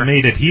dear. They also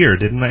made it here,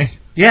 didn't they?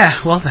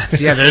 Yeah, well,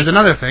 there's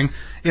another thing.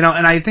 You know,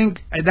 and I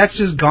think that's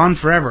just gone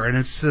forever, and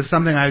it's just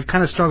something I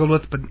kind of struggled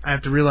with, but I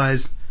have to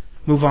realize,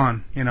 move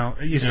on. You know,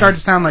 you start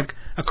to sound like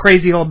a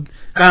crazy old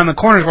guy in the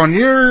corner going,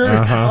 you're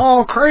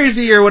all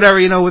crazy or whatever,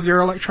 you know, with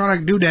your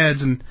electronic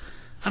doodads, and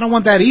I don't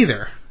want that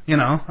either. You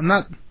know, I'm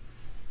not...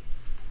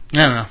 I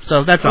don't know.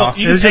 So that's all.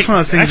 It was just one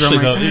of those things. Actually,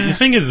 where though, the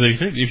thing is,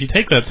 if you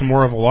take that to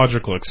more of a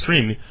logical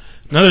extreme,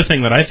 another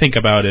thing that I think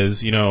about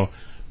is, you know,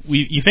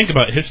 you think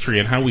about history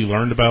and how we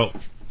learned about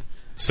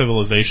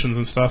civilizations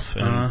and stuff,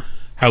 and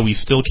how we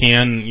still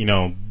can, you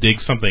know, dig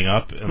something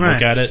up and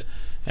look at it.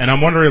 And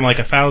I'm wondering, like,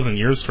 1,000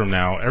 years from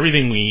now,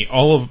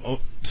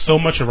 so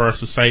much of our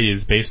society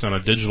is based on a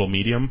digital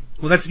medium.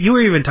 Well, you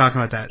were even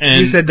talking about that.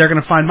 And you said they're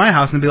going to find my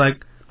house and be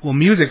like, well,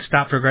 music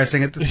stopped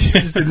progressing at the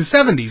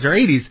 70s or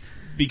 80s.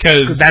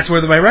 Because that's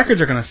where my records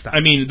are going to stop.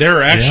 I mean,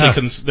 there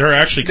are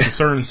actually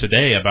concerns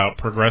today about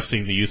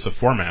progressing the use of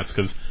formats,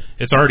 because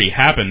it's already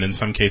happened in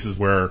some cases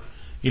where,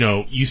 you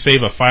know, you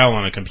save a file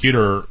on a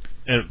computer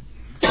in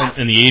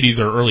the 80s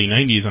or early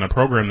 90s in a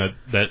program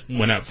that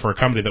went out for a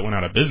company that went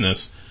out of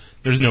business.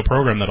 There's no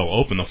program that'll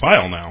open the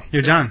file now.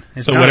 You're done.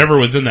 Whatever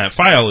was in that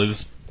file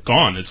is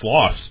gone. It's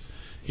lost.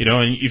 You know,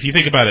 and if you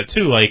think about it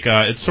too, like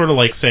it's sort of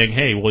like saying,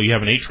 hey, well, you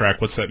have an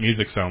 8-track. What's that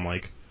music sound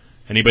like?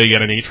 Anybody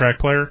got an 8-track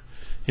player?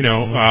 You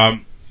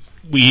know,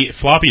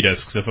 floppy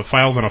disks. If a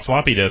file's on a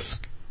floppy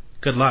disk,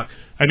 good luck.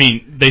 I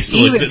mean, they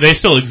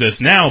still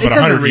exist now, but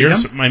 100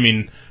 years. I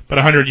mean, but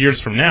 100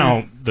 years from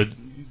now,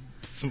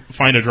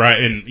 find a drive,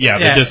 and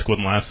the disc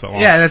wouldn't last that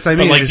long. Yeah, that's what I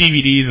mean. But like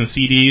DVDs and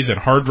CDs and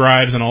hard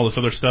drives and all this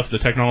other stuff, the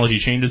technology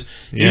changes.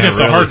 Even if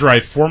the hard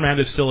drive format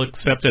is still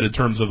accepted in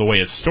terms of the way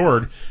it's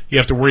stored, you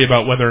have to worry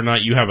about whether or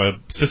not you have a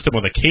system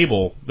with a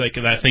cable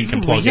that thing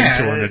can plug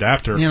into or an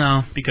adapter. You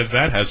know, because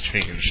that has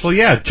changed. Well,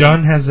 yeah,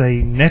 John has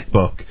a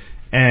netbook,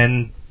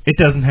 and it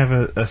doesn't have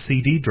a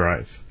CD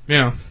drive.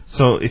 Yeah.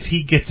 So if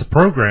he gets a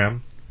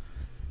program,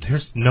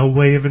 there's no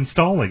way of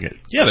installing it.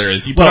 Yeah, there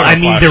is.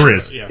 There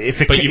is. Yeah. If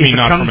it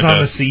not comes from a on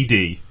disc. a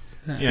CD,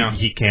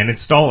 he can't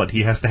install it.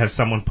 He has to have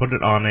someone put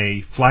it on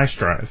a flash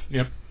drive.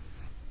 Yep.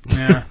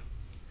 Yeah.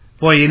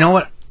 Boy, you know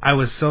what? I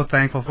was so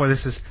thankful for.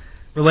 This is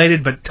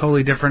related but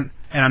totally different,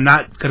 and I'm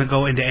not going to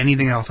go into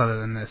anything else other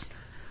than this.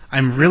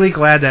 I'm really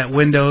glad that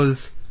Windows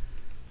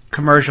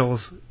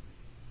commercials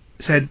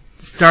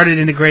started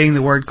integrating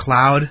the word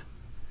cloud,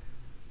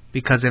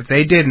 because if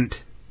they didn't,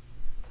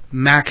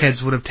 Mac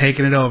heads would have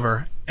taken it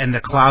over, and the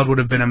cloud would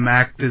have been a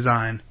Mac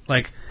design.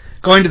 Like,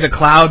 going to the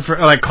cloud for,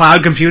 like,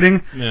 cloud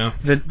computing,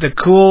 the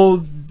cool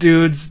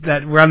dudes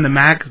that run the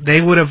Mac, they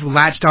would have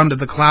latched onto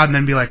the cloud and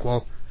then be like,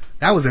 well,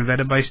 that was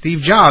invented by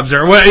Steve Jobs,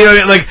 or what, you know,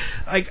 like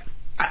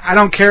I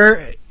don't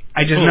care.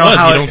 I just know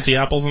how you don't see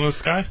apples in the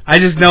sky? I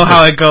just know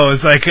how it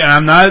goes. Like,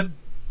 I'm not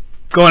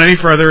going any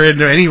further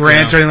into any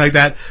rants or anything like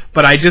that,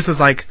 but I just was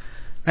like,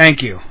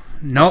 thank you.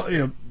 No, you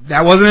know,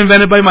 that wasn't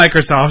invented by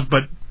Microsoft,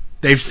 but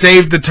they've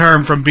saved the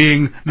term from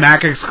being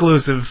Mac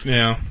exclusive.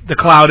 Yeah. The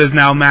cloud is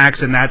now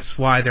Mac's, and that's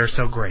why they're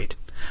so great.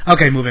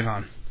 Okay, moving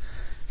on.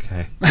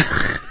 Okay.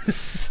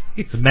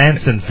 The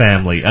Manson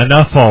family.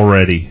 Enough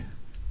already.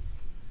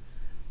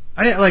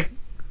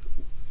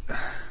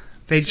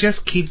 They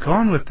just keep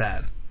going with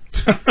that.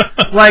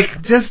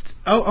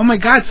 Oh my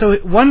God, so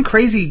one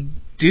crazy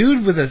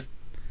dude with a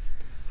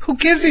Who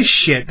gives a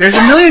shit? There's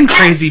a million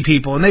crazy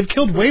people, and they've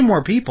killed way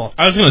more people.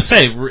 I was going to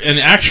say, in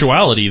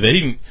actuality, they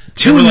didn't...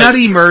 Two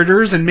nutty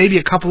murders and maybe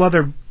a couple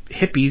other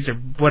hippies or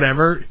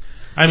whatever.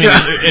 I mean,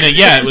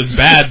 it was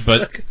bad,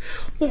 but...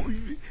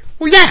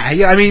 Well,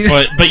 yeah, I mean...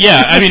 But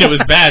yeah, I mean, it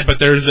was bad, but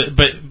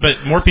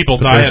but more people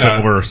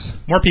die worse.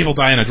 More people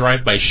die in a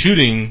drive-by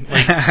shooting,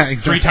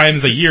 like, 3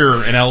 times a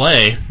year in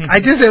L.A.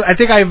 I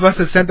think I must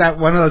have sent that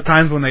one of those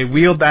times when they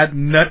wheeled that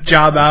nut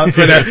job out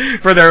for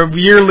their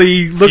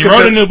yearly look. He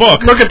wrote a new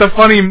book. Look at the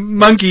funny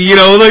monkey,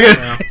 look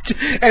at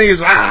and he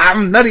goes,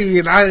 I'm nutty,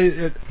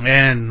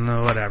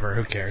 and whatever,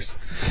 who cares?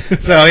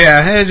 So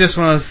yeah, it's just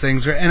one of those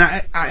things. And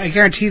I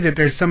guarantee that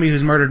there's somebody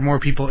who's murdered more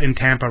people in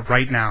Tampa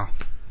right now.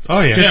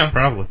 Oh yeah,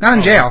 probably. Not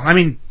in jail. I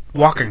mean,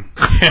 walking.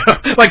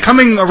 Like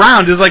coming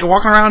around is like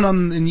walking around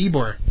in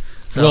Ybor.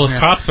 So, well, if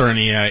cops are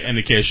any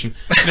indication.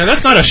 Now,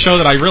 that's not a show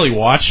that I really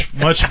watch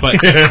much, but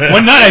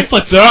one night I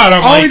flipped it out.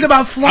 Always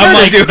about Florida. I'm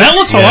like, that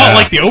looks a lot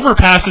like the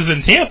overpasses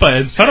in Tampa,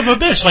 and son of a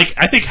bitch. Like,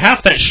 I think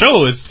half that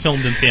show is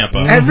filmed in Tampa.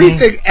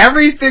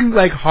 Everything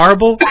like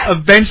horrible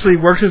eventually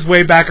works its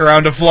way back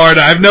around to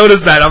Florida. I've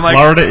noticed that. I'm like,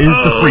 Florida is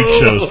the freak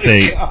show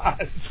state. God,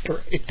 it's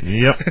great.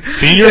 Yep.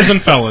 Seniors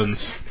and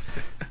felons.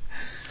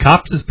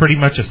 Cops is pretty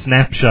much a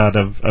snapshot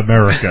of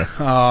America.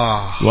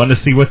 Oh. You want to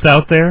see what's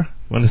out there?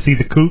 Want to see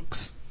the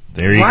kooks?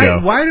 There you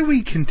go. Why do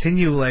we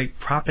continue like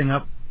propping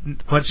up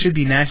what should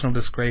be national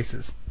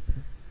disgraces?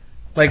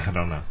 Like I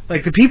don't know.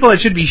 Like the people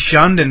that should be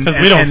shunned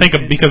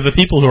because the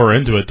people who are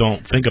into it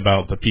don't think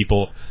about the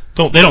people.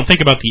 They don't think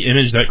about the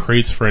image that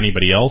creates for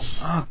anybody else.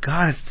 Oh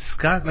God, it's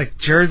got like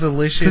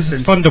Jerseylicious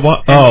and fun to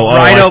watch.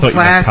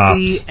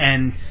 Rhinoplasty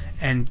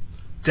and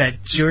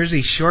that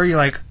Jersey Shore. You're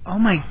like, oh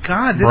my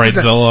God,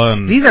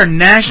 these are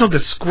national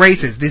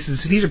disgraces.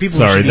 These are people.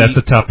 Sorry, that's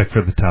a topic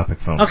for the topic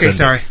phone. Okay,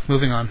 sorry.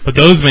 Moving on. But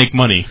those make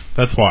money.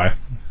 That's why.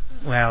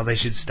 Well, they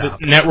should stop.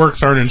 The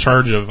networks aren't in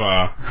charge of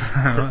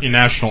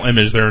national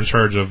image. They're in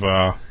charge of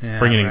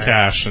bringing in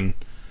cash, and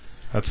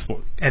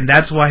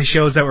that's why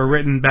shows that were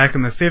written back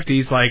in the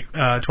 50s, like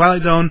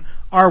Twilight Zone,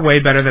 are way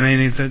better than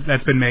anything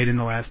that's been made in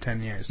the last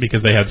 10 years.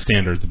 Because they had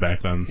standards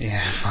back then.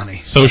 Yeah,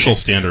 funny. Social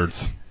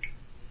standards.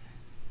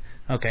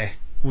 Okay.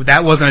 Well,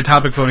 that wasn't a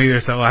topic phone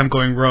either, so I'm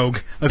going rogue.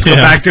 Let's go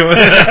back to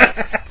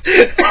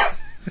it.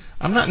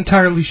 I'm not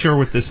entirely sure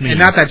what this means. And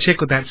not that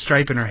chick with that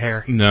stripe in her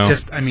hair. No.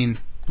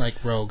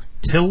 Like rogue.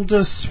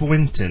 Tilda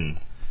Swinton,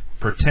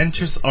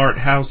 pretentious art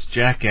house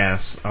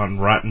jackass on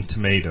Rotten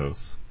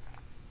Tomatoes.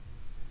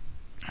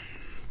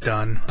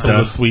 Done.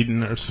 Tilda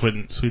Swinton.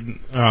 Swinton.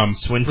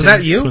 Was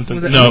that you?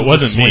 No, it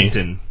wasn't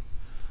Swinton.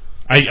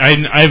 me.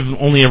 I've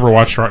only ever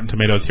watched Rotten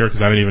Tomatoes here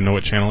because I don't even know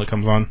what channel it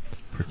comes on.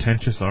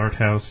 Pretentious art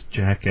house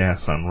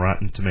jackass on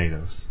Rotten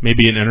Tomatoes.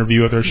 Maybe an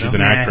interview with her. She's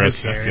an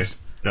actress. Okay.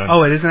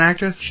 Oh, it is an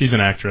actress? She's an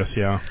actress,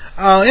 yeah.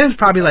 Oh, it was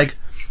probably like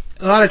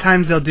a lot of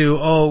times they'll do.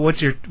 Oh,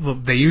 what's your? Well,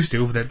 they used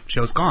to. That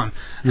show's gone.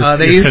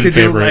 They used to do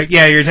favorite. Like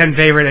your 10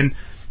 favorite, and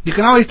you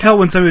can always tell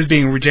when somebody was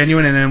being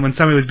genuine, and then when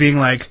somebody was being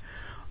like,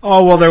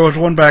 oh, well, there was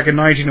one back in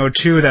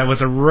 1902 that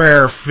was a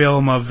rare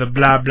film of the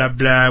blah blah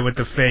blah with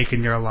the fake,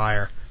 and you're a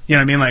liar. You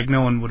know what I mean? Like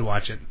no one would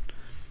watch it.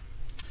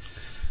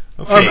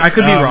 Okay, I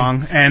could be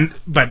wrong,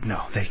 but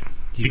no,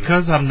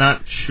 because I'm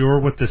not sure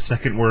what the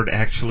second word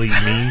actually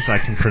means. I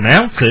can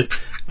pronounce it,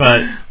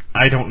 but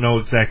I don't know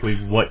exactly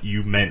what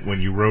you meant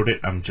when you wrote it.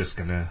 I'm just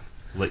gonna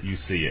let you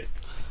see it.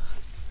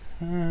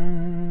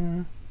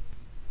 No,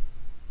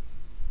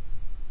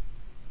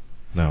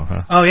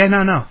 huh? Oh yeah,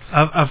 no.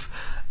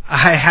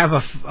 I have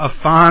a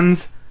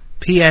Fonz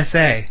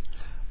PSA.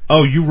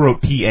 Oh, you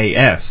wrote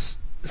PAS.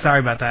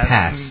 Sorry about that.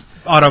 Pass.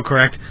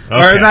 Autocorrect. Okay.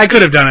 Or I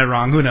could have done it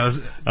wrong. Who knows?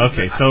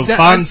 Okay, so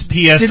Fonz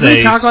PSA, did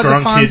we talk about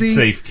strong the Fonzie? kids,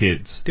 safe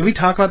kids. Did we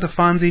talk about the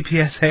Fonzie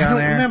PSA on I don't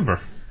there? remember.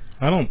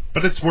 I don't.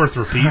 But it's worth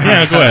repeating.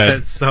 Yeah, go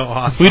ahead. That's so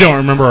awesome. If we don't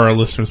remember, our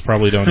listeners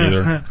probably don't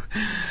either.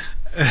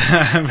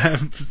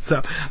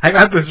 So I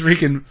got this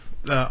freaking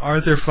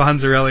Arthur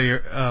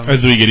Fonzarelli.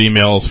 As we get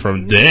emails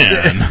from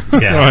Dan.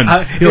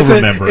 He'll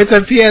remember. It's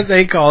a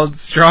PSA called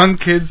Strong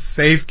Kids,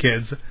 Safe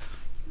Kids.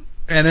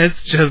 And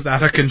it's just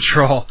out of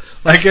control.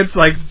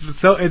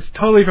 It's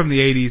totally from the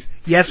 80s.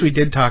 Yes, we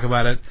did talk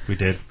about it. We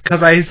did.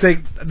 Because I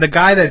think the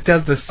guy that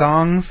does the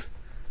songs.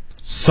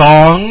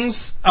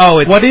 Songs?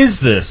 Oh, what is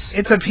this?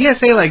 It's a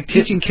PSA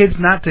teaching kids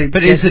not to.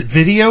 But is it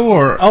video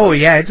or? Oh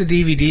yeah, it's a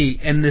DVD.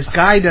 And this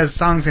guy does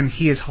songs, and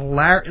he is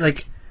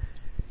hilarious.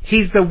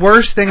 He's the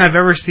worst thing I've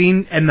ever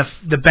seen, and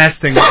the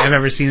best thing I've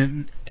ever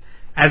seen.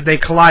 As they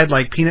collide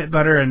like peanut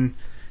butter and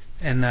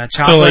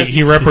chocolate. So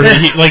he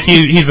represents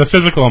he's a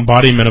physical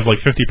embodiment of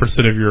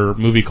 50% of your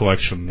movie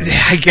collection.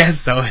 Yeah, I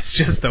guess so. It's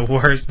just the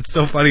worst. It's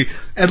so funny.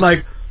 And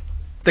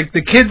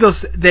the kids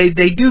they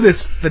do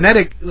this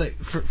phonetic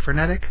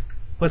frenetic.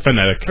 What's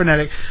phonetic?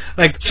 Frenetic,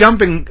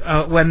 jumping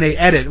when they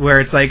edit, where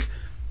it's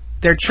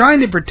they're trying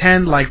to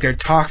pretend like they're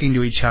talking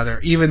to each other,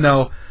 even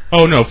though.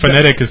 Oh no,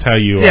 phonetic is how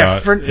you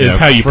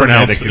how you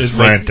pronounce it. Is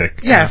frantic.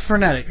 Yeah,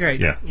 frenetic. Right.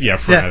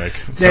 Yeah, frenetic.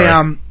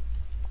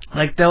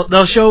 They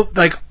they'll show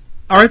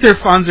Arthur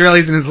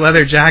Fonzarelli's in his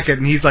leather jacket,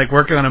 and he's like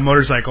working on a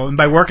motorcycle. And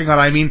by working on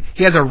it, I mean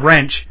he has a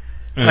wrench,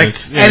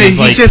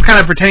 he's just kind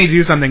of pretending to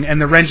do something,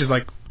 and the wrench is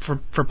like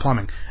for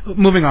plumbing.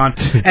 Moving on,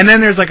 and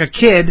then there's like a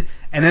kid,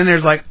 and then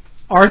there's like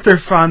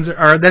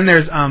then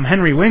there's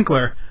Henry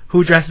Winkler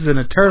who dresses in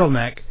a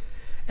turtleneck,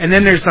 and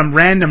then there's some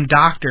random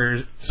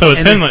doctor. So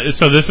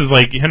so this is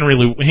like Henry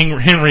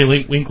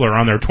Winkler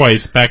on there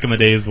twice back in the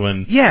days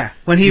when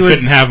he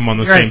couldn't have him on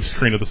the same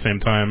screen at the same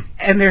time.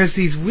 And there's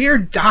these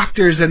weird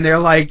doctors, and they're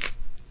like,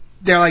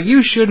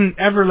 you shouldn't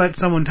ever let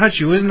someone touch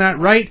you, isn't that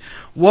right?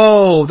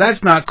 Whoa,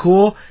 that's not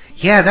cool.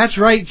 Yeah, that's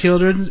right,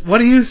 children. What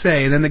do you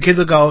say? And then the kids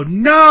will go,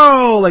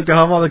 no! Like, they'll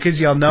have all the kids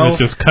yell no. And it's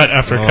just cut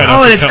after cut after cut.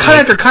 Oh, and it's cut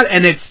after cut,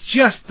 and it's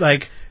just,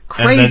 like,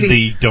 crazy. And then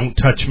the Don't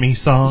Touch Me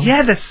song?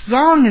 Yeah, the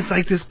song is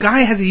like, this guy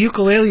has a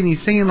ukulele, and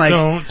he's singing, like...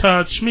 Don't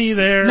touch me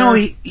there. No,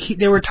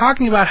 they were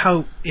talking about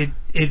how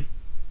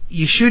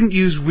you shouldn't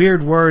use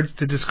weird words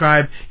to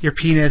describe your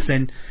penis,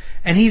 and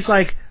he's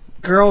like,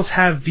 girls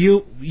have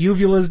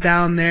uvulas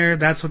down there,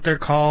 that's what they're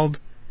called,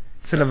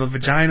 instead of a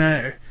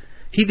vagina.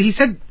 He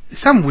said...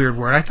 some weird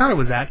word. I thought it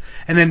was that.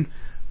 And then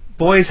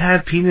boys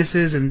have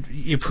penises and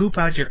you poop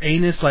out your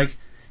anus. Like,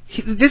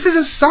 this is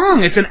a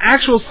song. It's an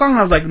actual song.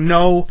 I was like,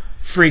 no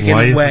freaking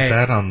way. Why isn't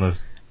that on the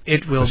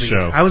It will be.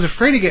 Show? I was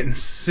afraid of getting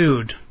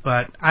sued,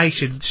 but I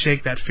should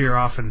shake that fear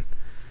off and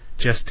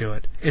just do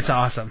it. It's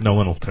awesome. No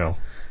one will tell.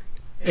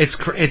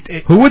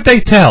 Who would they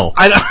tell?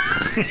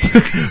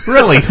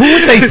 Really, who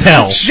would they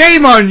tell?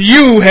 Shame on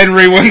you,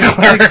 Henry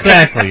Winkler.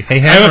 Exactly. Hey,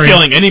 Henry. I have a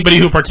feeling anybody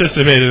who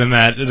participated in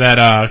that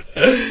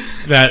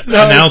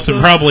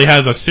announcement probably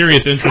has a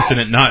serious interest in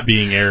it not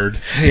being aired.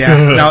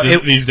 Yeah,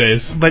 these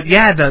days. But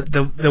yeah,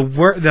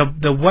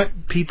 the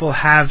what people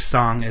have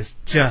song is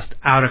just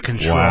out of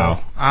control.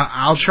 Wow.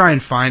 I'll try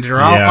and find it,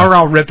 or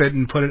I'll rip it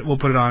and we'll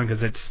put it on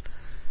because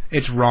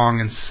it's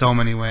wrong in so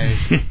many ways.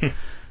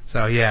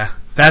 So yeah.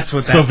 That's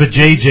what. So the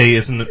JJ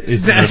isn't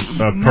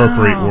an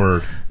appropriate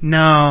word.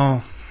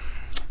 No.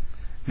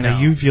 A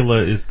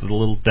uvula is the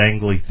little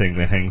dangly thing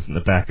that hangs in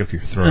the back of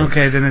your throat.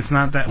 Okay, then it's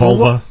not that.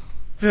 Vulva.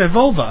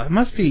 Vulva. It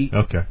must be.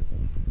 Okay.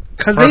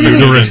 Because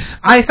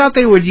I thought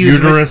they would use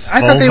uterus.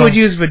 I thought they would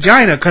use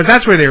vagina because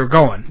that's where they were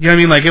going. You know what I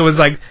mean? Like it was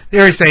like they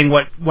were saying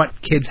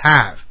what kids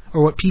have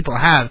or what people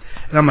have,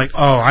 and I'm like,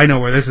 oh, I know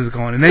where this is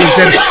going. And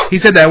then he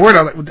said that word.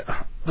 I was like,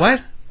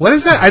 what? What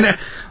is that? I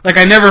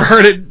never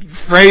heard it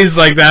phrased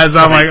like that, so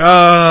I'm like,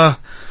 all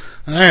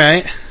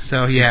right.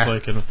 So yeah.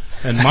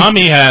 And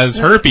mommy has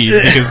herpes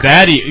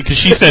because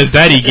she says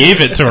daddy gave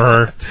it to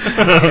her.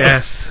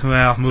 Yes.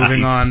 Well,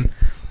 moving on.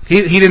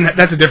 He didn't.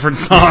 That's a different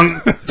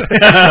song.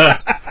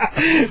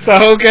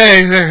 So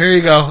okay, here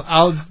you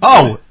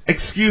go.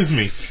 Excuse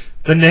me.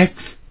 The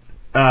next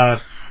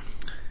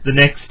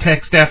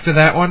text after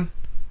that one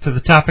to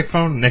the topic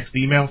phone, next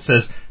email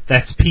says.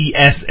 That's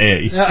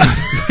PSA.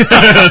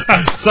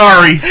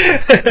 Sorry.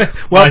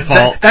 Well, my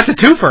fault. That's a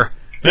twofer.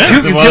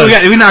 Yes,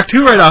 we knocked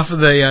two right off of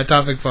the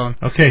topic phone.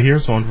 Okay,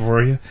 here's one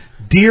for you.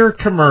 Dear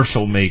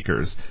commercial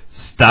makers,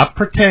 stop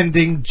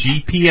pretending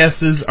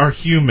GPSs are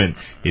human.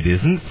 It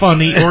isn't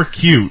funny or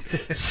cute.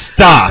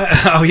 Stop.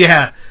 Oh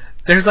yeah,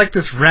 there's like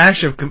this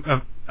rash of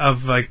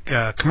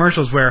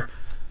commercials where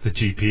the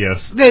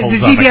GPS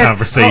holds on the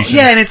conversation. Oh,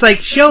 yeah, and it's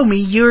like, show me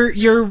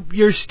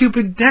your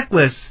stupid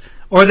necklace.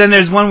 Or then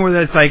there's one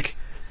where it's like,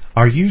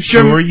 are you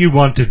sure you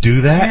want to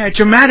do that? Yeah,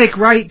 dramatic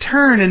right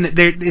turn, and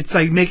it's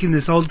like making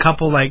this old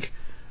couple like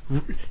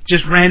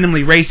just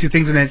randomly race through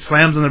things, and then it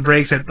slams on the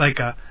brakes at like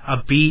a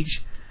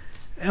beach.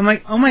 I'm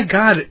like, oh my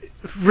god,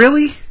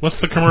 really? What's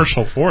the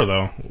commercial for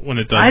though? When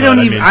it does, I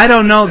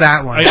don't know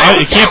that one.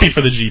 It can't be for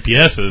the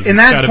GPSs. In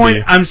that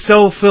point, I'm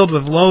so filled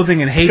with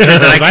loathing and hatred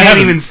that I can't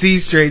even see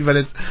straight. But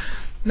it's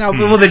no.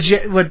 Well,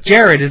 what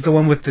Jared is the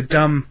one with the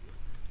dumb.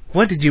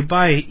 What did you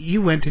buy?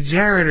 You went to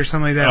Jared or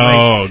something like that.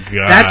 Oh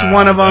God, that's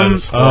one of them.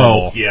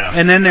 Oh yeah.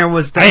 And then there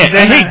was. I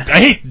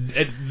hate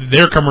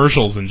their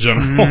commercials in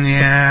general.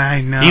 Yeah,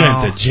 I know. He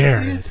went to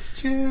Jared.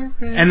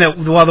 And the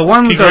one with the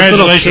little kid.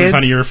 Congratulations,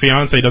 honey. Your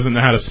fiance doesn't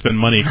know how to spend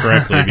money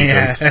correctly.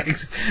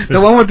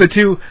 The one with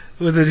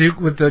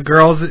the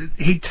girls.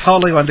 He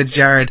totally went to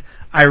Jared.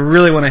 I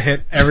really want to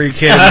hit every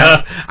kid.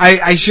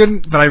 I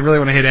shouldn't, but I really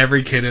want to hit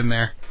every kid in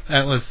there.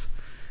 That was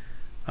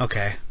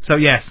okay. So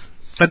yes.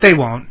 But they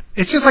won't.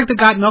 It's just like the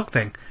got milk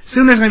thing.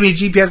 Soon there's going to be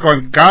a GPS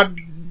going, got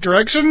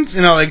directions?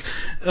 You know, like,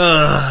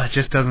 it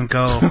just doesn't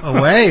go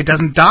away. It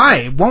doesn't die.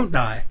 It won't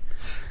die.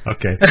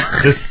 Okay.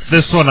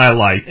 This one I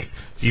like,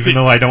 even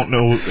though I don't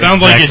know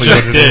Sounds like it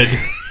just did.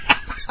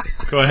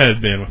 Go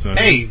ahead, Dan.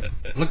 Hey,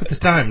 look at the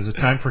time. Is it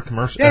time for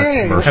commercial?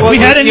 Yeah. Have we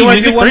had any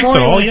music breaks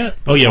at all yet?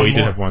 Oh, yeah, we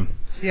did have one.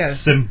 Yeah.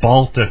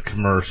 Cymbalta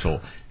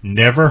commercial.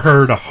 Never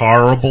heard a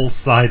horrible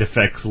side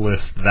effects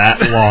list that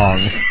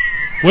long.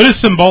 What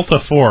is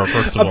Cymbalta for,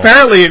 first of all?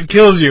 Apparently it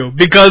kills you,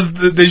 because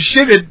the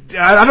shit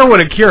I don't know what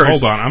it cures.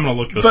 Hold on, I'm going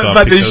to look this up.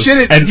 But the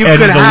shit you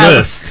could have...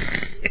 list.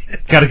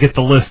 Got to get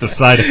the list of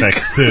side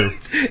effects, too.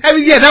 I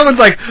mean, yeah, that one's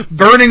like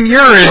burning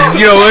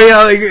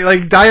urine,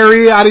 like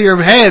diarrhea out of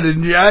your head,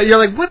 and you're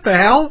like, what the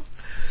hell?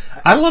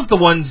 I love the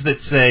ones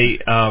that say,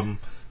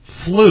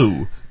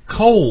 flu,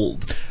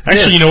 cold.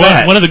 Actually, you know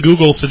what? One of the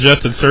Google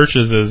suggested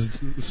searches is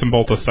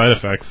Cymbalta side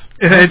effects.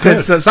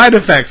 It's side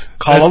effects.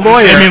 Call a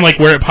lawyer. I mean, like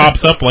where it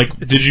pops up, like,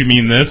 did you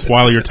mean this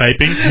while you're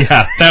typing?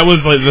 Yeah. That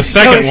was like the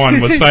second one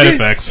was side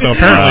effects. So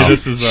apparently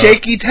this is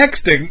shaky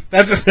texting.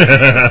 That's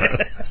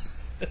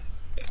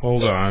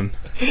hold on.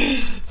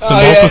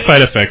 Cymbalta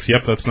side effects.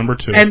 Yep, that's number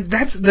 2. And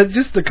that's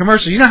just the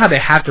commercial. You know how they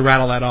have to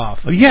rattle that off.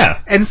 Yeah.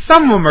 And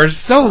some of them are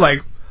so like,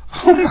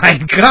 oh my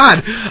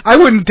God, I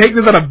wouldn't take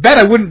this on a bet.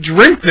 I wouldn't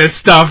drink this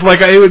stuff.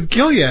 Like, it would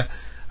kill you.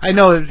 I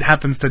know it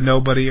happens to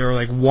nobody or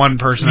like one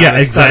person. Yeah,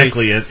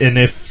 exactly. And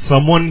if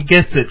someone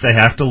gets it, they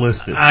have to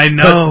list it. I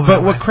know.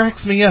 But what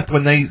cracks me up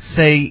when they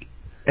say,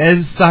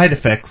 as side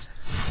effects,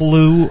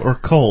 flu or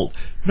cold.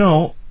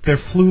 No, they're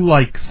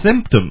flu-like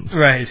symptoms.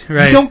 Right.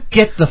 You don't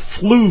get the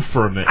flu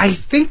from it. I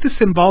think the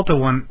Cymbalta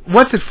one,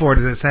 what's it for,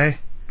 does it say?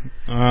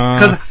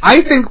 Because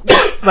I think,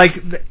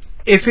 like...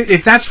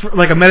 If that's for,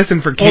 like a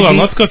medicine for kidney... Hold on,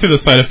 let's go through the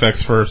side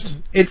effects first.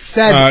 It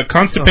said...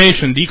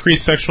 constipation,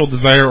 decreased sexual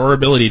desire or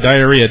ability,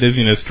 diarrhea,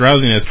 dizziness,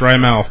 drowsiness, dry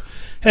mouth,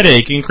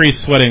 headache,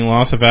 increased sweating,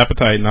 loss of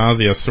appetite,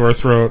 nausea, sore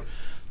throat,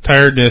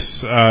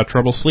 tiredness,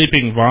 trouble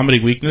sleeping,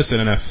 vomiting, weakness,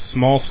 and in a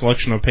small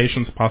selection of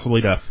patients,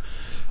 possibly death.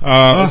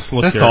 Let's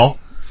look that's here. all.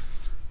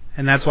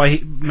 And that's why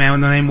the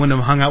name wouldn't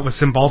have hung out with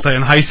Cymbalta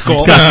in high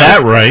school. You got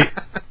that right.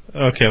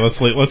 Okay, let's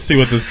see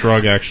what this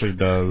drug actually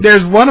does.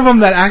 There's one of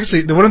them that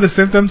actually, one of the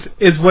symptoms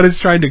is what it's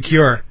trying to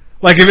cure.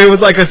 Like if it was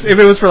like if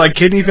it was for like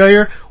kidney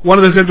failure, one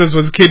of the symptoms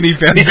was kidney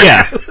failure.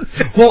 Yeah.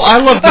 Well, I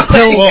love the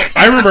pill. Well,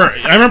 I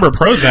remember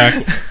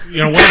Prozac. You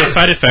know, one of the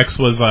side effects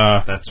was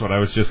that's what I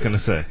was just gonna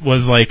say.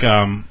 Was like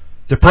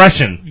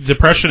depression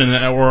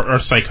and or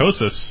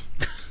psychosis.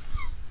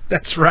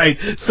 That's right,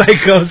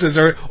 psychosis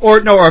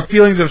or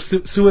feelings of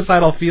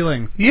suicidal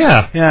feelings.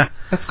 Yeah,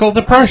 that's called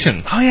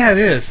depression. Oh yeah, it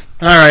is.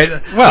 All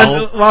right.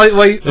 Well,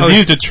 it's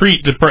used to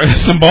treat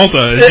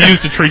Cymbalta is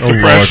used to treat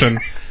depression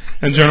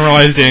and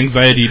generalized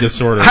anxiety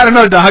disorder. I don't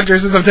know, doctor.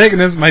 Since I'm taking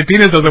this, my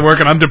penis doesn't work,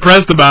 and I'm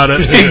depressed about it.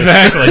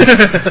 Exactly.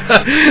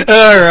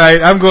 All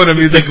right, I'm going to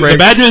music break. The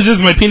bad news is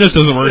my penis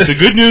doesn't work. The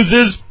good news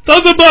is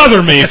doesn't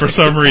bother me for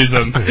some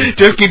reason.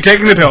 Just keep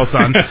taking the pill,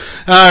 son.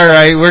 All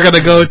right, we're going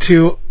to go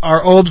to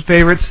our old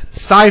favorites,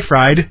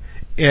 Sci-Fried,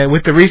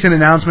 with the recent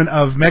announcement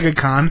of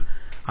MegaCon.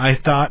 I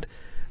thought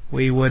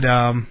we would,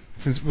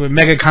 since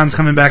MegaCon's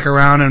coming back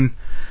around, and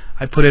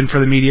I put in for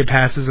the media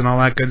passes and all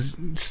that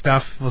good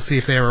stuff. We'll see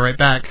if they ever write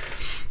back.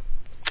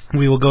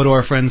 We will go to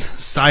our friends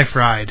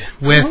Sci-Fried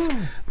with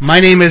My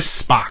Name is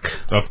Spock.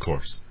 Of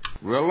course.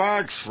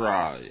 Relax,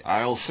 Fry.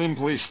 I'll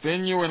simply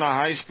spin you in a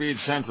high-speed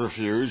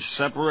centrifuge,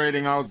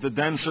 separating out the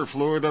denser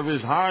fluid of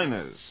His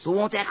Highness. But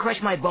won't that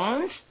crush my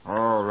bones?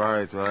 Oh,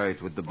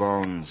 right, with the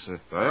bones.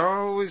 I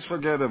always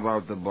forget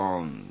about the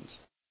bones.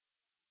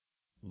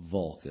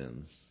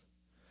 Vulcans.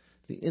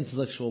 The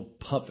intellectual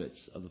puppets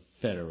of the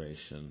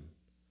Federation.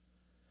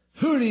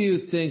 Who do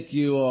you think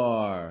you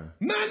are?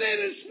 My name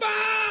is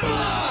Spock!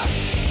 My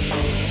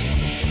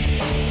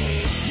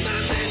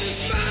name is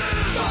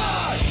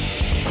Spock!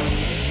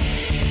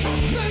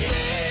 My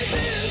name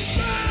is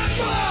Spock!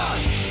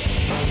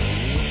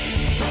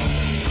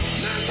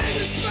 My name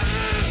is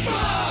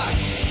Spock!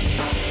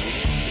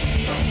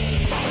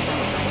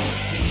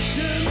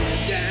 Turn me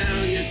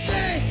down, you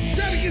say.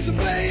 Try to get some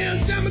play,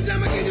 and time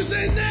again you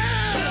say no!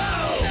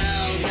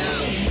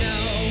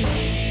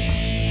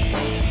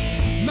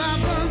 My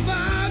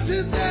bonfire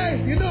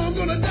today. You know I'm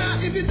gonna die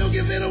if you don't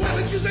give it away,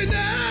 but you say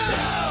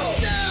no.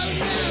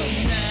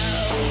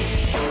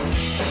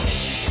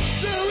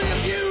 So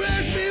if you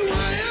ask me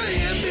why I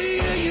am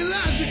being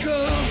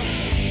illogical,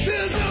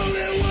 there's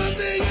only one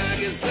thing I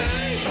can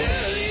say.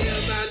 Tell you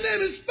my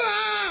name is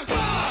Spock.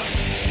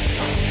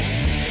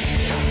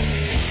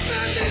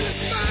 My name is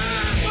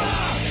Spock.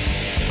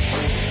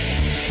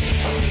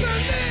 My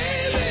name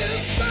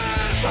is Spock.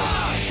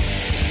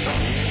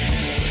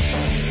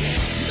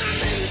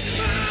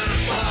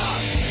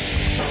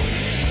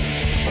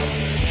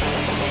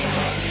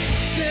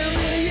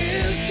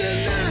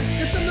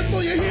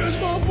 For your heroes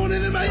more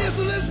pointed in my ear,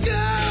 so let's go! Go!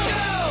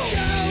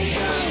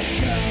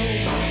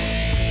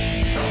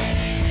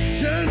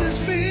 Turn this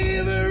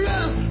fever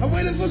up. I'm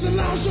waiting for so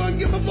long, so I can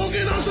get my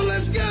focus on, so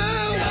let's go! Go!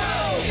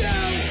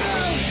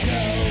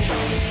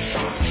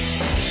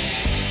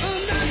 On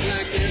nights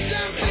like this, I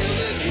feel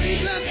the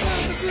dreams that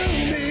pass through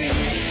me.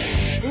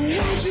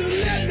 Won't you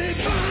let me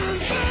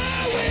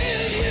bonfire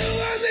with you?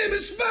 My name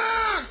is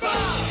Spock!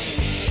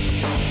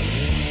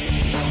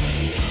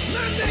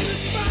 My name is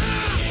Spock!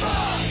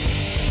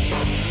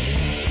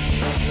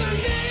 My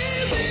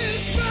name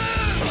is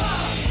Spock.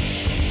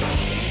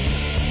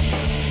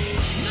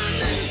 My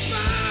name is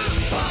Spock.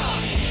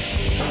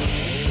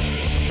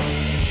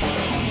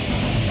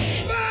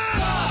 Spock.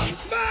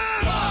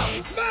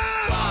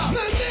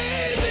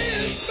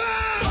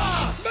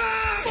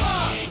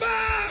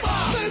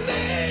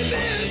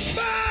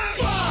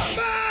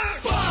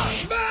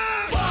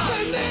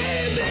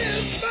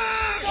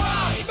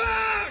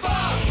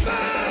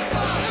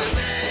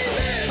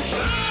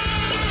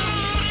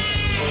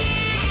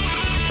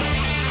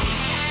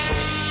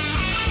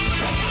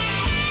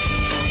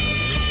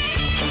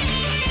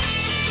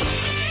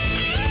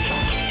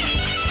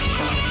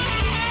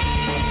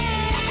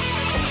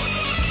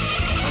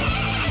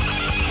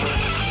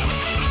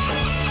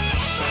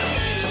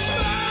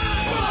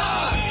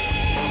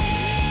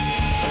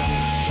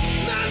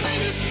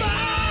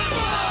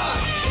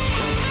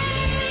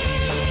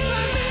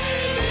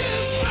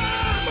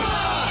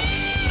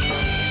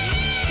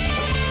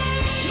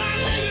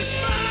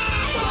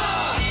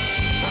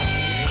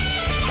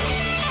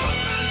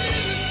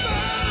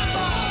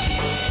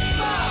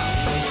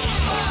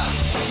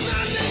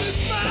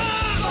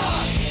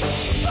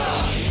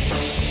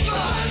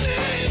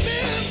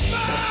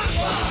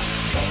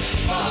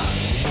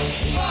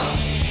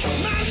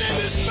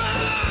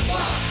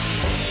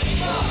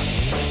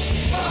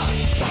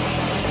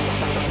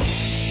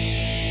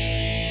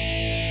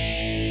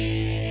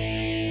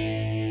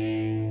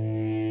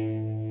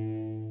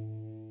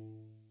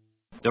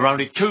 There are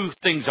only two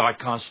things I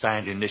can't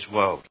stand in this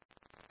world.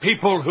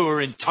 People who are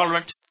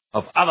intolerant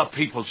of other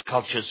people's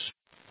cultures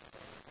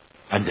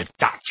and the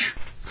Dutch.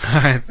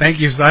 Thank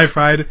you,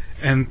 Sci-Fi,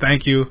 and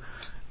thank you,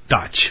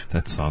 Dutch.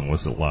 That song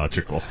was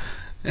illogical.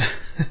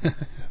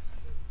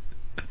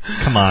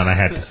 Come on, I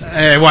had to say it.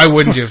 Hey, why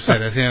wouldn't you have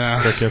said it, you know?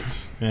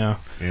 Crickets, yeah.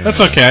 That's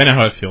okay, I know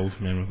how it feels,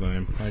 man, with the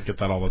name. I get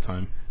that all the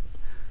time.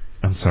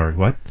 I'm sorry,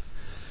 what?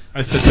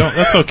 I said, don't,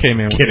 that's okay,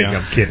 man.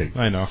 I'm kidding.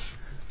 I know.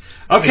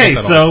 Okay,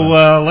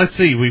 so let's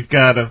see. We've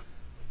got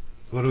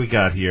what do we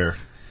got here?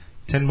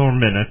 10 more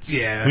minutes.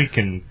 Yeah. We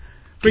can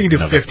do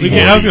 50.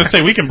 I was going to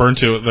say, we can burn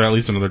to at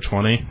least another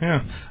 20.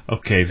 Yeah.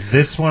 Okay,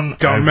 this one,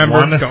 Don't I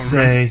want to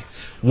say...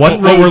 What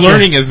we're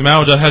learning is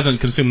Mao hasn't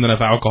consumed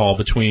enough alcohol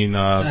between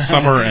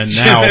summer and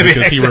now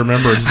because he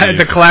remembers these.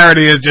 The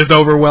clarity is just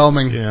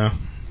overwhelming. Yeah.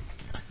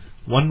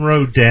 One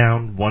row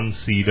down, one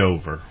seat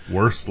over.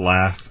 Worst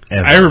laugh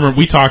ever. I remember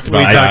we talked about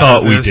that. I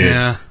thought we this, did.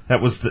 yeah.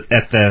 That was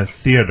at the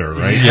theater,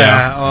 right?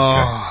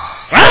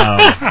 Yeah.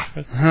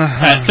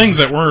 At things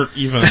that weren't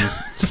even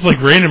just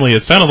like randomly.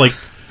 It sounded like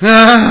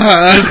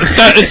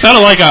it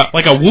sounded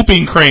like a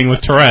whooping crane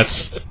with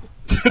Tourette's.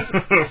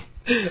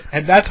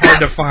 And that's hard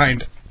to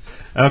find.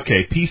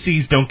 Okay,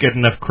 PCs don't get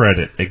enough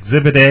credit.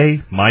 Exhibit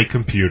A, my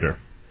computer.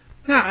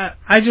 Yeah,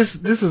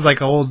 this is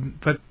like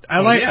old, but I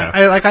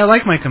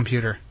like my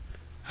computer.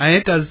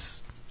 It does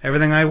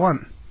everything I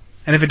want,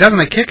 and if it doesn't,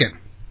 I kick it,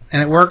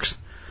 and it works.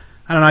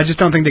 I don't know. I just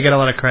don't think they get a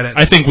lot of credit.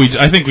 I think we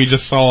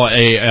just saw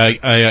a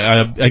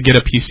get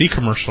a PC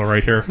commercial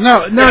right here.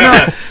 No.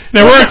 It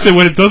works, and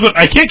when it doesn't,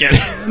 I kick it.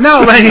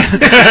 No, like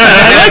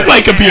I like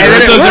my computer.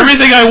 It does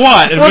everything I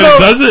want, and when it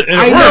does it,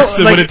 it works.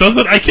 And when it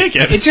doesn't, I kick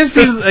it. It just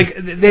seems like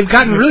they've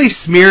gotten really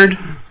smeared,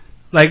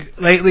 like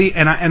lately,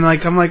 and I'm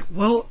like,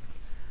 well,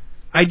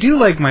 I do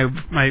like my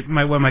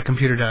what my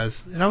computer does.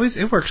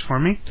 It works for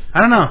me.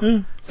 I don't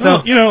know. So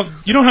well,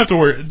 you don't have to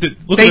worry.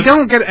 They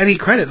don't get any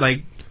credit,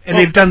 and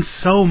they've done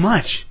so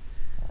much.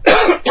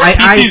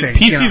 I think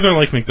PCs are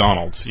like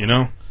McDonald's, you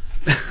know.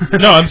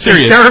 No, I'm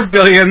serious. They serve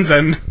billions,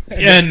 and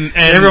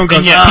everyone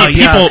goes,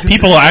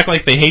 people act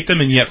like they hate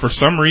them, and yet for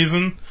some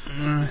reason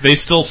they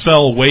still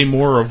sell way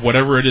more of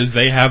whatever it is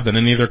they have than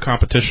any of their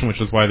competition, which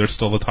is why they're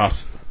still the top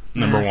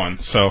number one.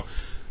 So,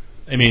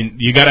 I mean,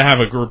 you got to have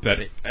a group that.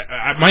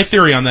 My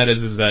theory on that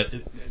is that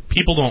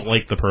people don't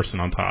like the person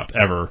on top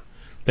ever.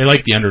 They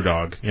like the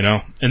underdog, you know,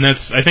 and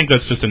I think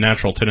that's just a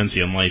natural tendency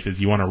in life. Is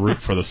you want to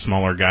root for the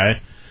smaller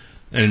guy.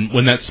 And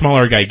when that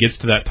smaller guy gets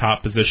to that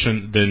top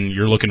position, then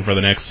you're looking for the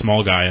next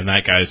small guy, and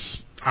that guy's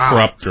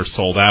corrupt or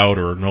sold out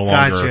or no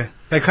longer. Gotcha.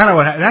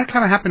 That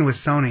kind of happened with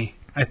Sony,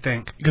 I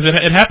think. Because it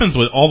happens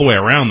with all the way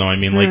around, though. I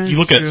mean, like you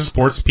look at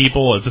sports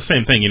people, it's the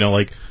same thing. You know,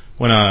 like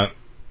when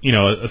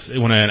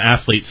when an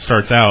athlete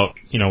starts out,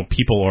 you know,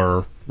 people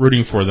are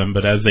rooting for them,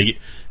 but as the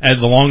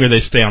longer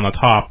they stay on the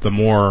top, the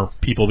more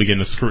people begin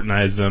to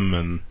scrutinize them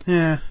and.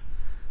 Yeah.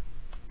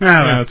 All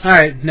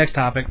right, next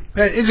topic.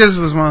 It just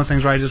was one of those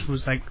things where I just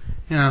was like,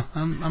 you know,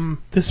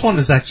 I'm. This one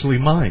is actually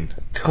mine.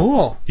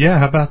 Cool. Yeah,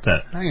 how about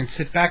that? I can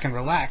sit back and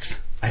relax.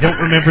 I don't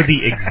remember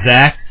the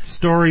exact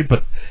story,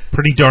 but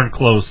pretty darn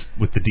close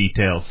with the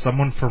details.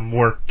 Someone from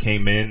work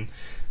came in,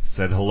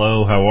 said,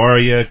 "Hello, how are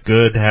you?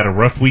 Good. Had a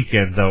rough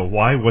weekend, though.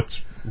 Why?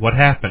 What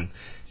happened?"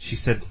 She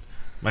said,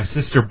 "My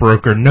sister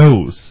broke her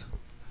nose."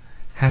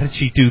 How did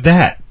she do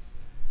that?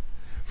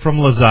 From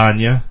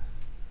lasagna.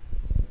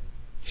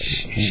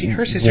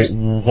 Her sister's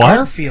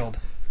Garfield.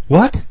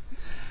 What?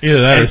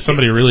 Either that or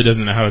somebody really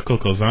doesn't know how to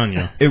cook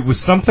lasagna. It was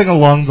something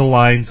along the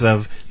lines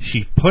of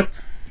she put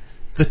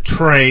the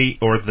tray,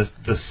 or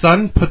the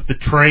son put the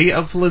tray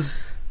of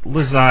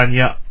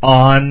lasagna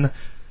on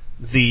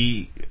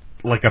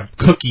like a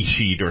cookie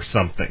sheet or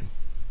something,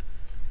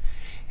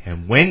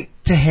 and went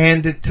to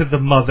hand it to the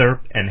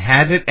mother and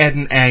had it at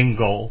an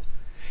angle,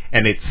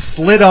 and it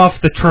slid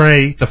off the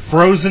tray. The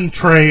frozen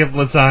tray of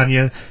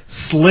lasagna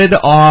slid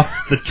off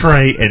the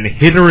tray and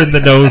hit her in the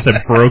nose and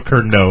broke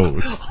her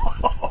nose.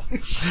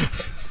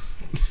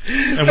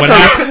 And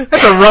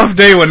that's a rough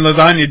day when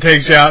lasagna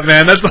takes you out,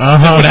 man. That's what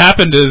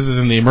happened is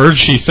in the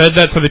emergency. She said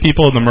that to the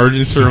people in the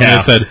emergency room. Yeah.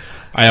 They said,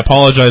 "I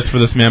apologize for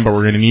this, man, but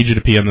we're going to need you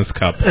to pee in this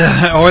cup."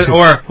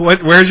 or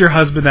where's your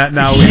husband at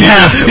now? We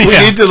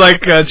need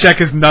to check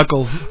his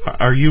knuckles.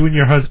 Are you and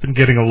your husband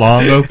getting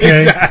along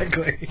okay?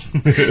 Exactly.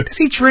 Does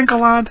he drink a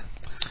lot?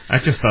 I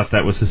just thought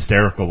that was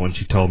hysterical when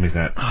she told me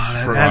that.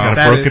 That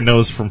a broken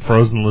nose from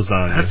frozen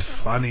lasagna. That's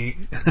funny.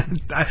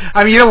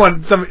 I mean, you don't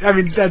want some. I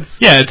mean, that's.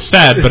 Yeah, it's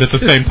sad, but at the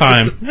same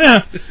time,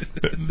 yeah.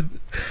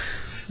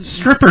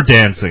 Stripper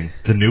dancing,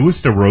 the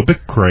newest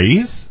aerobic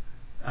craze.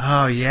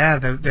 Oh yeah,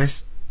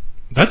 there's.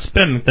 That's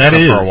been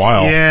for a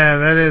while. Yeah,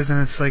 that is,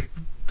 and it's like,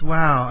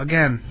 wow.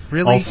 Again,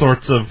 really. All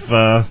sorts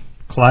of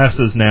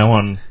classes now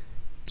on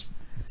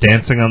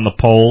dancing on the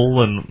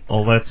pole and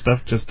all that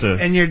stuff, just to.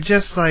 And you're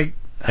just like.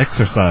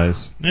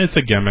 Exercise. It's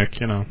a gimmick,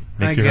 you know.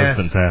 Make your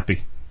husband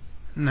happy.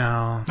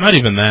 No. Not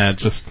even that,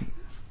 just...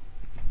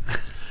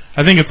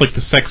 I think it's like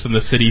the Sex and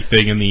the City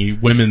thing and the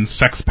women's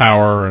sex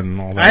power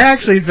and all that. I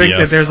actually think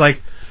that there's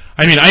like...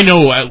 I mean, I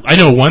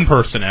know one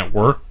person at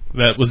work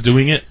that was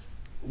doing it.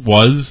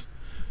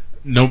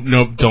 Nope,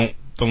 don't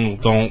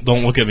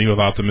look at me with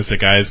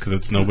optimistic eyes because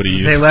it's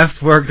nobody. They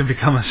left work to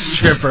become a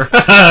stripper.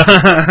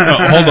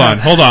 No, hold on.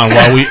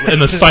 While in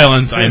the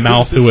silence, I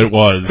mouth who it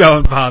was.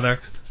 Don't bother.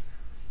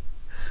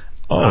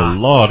 Oh,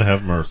 Lord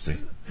have mercy.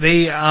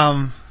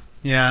 It's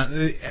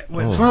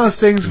one of those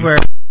things where,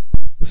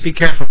 be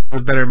careful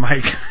with better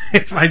mic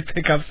if I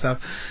pick up stuff.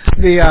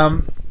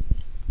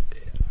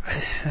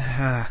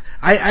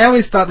 I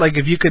always thought like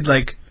if you could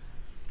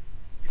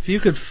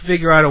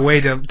figure out a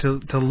way to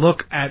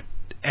look at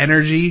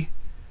energy,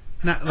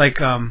 not like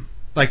chi,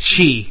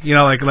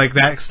 like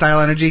that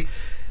style energy,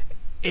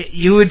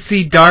 you would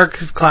see dark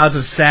clouds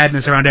of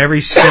sadness around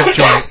every strip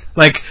joint.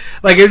 Like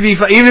it'd be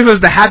even if it was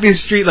the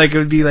happiest street, like it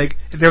would be like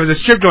if there was a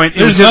strip joint.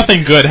 There's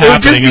nothing good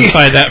happening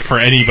inside that for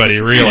anybody,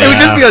 really. It would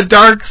just be a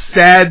dark,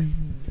 sad,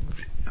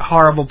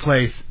 horrible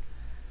place.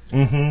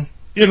 Mm-hmm.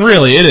 And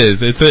really, it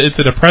is. It's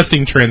a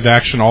depressing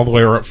transaction all the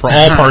way for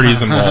all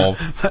parties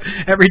involved.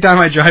 Every time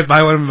I drive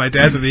by one of my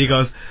dads with me, he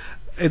goes,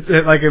 "It's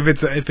like if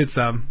it's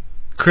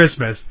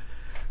Christmas.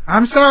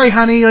 I'm sorry,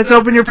 honey. Let's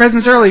open your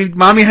presents early.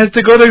 Mommy has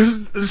to go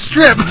to the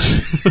strip."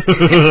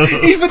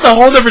 He puts a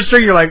whole different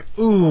string. You're like,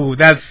 ooh,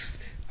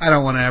 I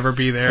don't want to ever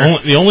be there.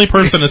 The only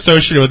person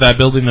associated with that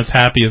building that's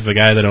happy is the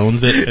guy that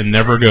owns it and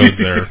never goes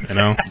there.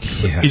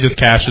 He just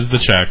cashes the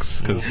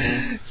checks.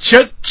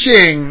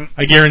 Cha-ching!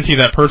 I guarantee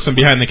that person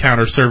behind the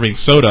counter serving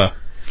soda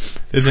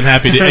isn't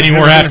any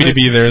more happy to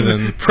be there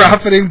than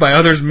profiting by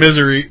others'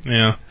 misery.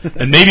 Yeah,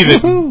 and maybe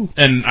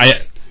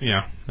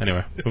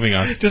Anyway, moving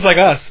on. Just like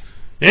us.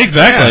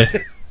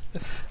 Exactly.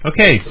 Yeah.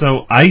 Okay,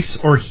 so ice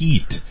or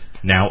heat?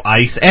 Now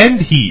ice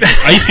and heat.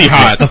 Icy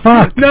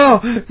hot. No,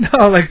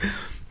 like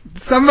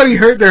somebody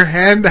hurt their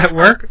hand at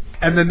work,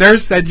 and the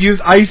nurse said use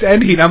ice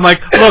and heat. I'm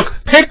like, look,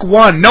 pick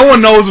one. No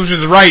one knows which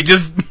is right.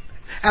 Just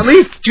at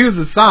least choose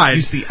a side.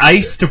 Use the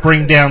ice to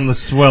bring down the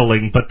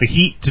swelling, but the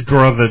heat to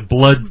draw the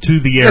blood to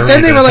the area. But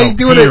then they were like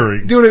doing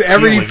it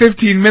every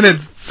 15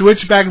 minutes,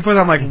 switch back and forth.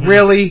 I'm like,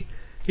 really?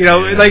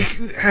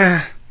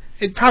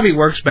 It probably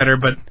works better,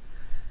 but.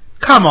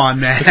 Come on,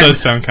 man. It does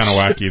sound kind of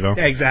wacky, though.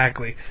 Yeah,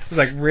 exactly. It's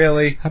like,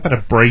 really? How about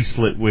a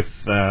bracelet with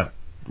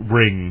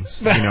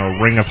rings?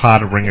 Ring of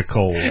hot, a ring of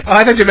cold. Oh,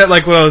 I thought you meant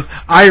like one of those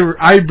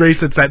eye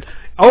bracelets that,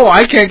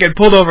 I can't get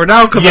pulled over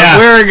now because I'm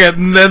wearing it.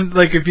 And then,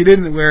 like, if you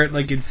didn't wear it,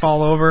 like, you'd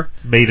fall over.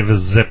 It's made of a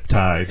zip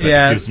tie.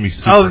 That gives me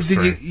super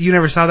strength. You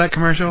never saw that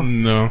commercial?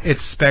 No.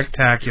 It's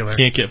spectacular.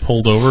 Can't get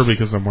pulled over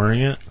because I'm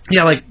wearing it?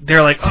 Yeah, like,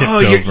 they're like,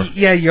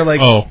 you're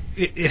like,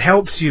 it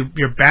helps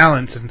your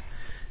balance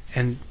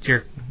and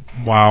your...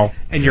 Wow.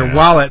 And your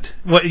wallet,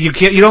 you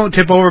don't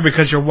tip over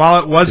because your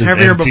wallet was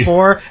heavier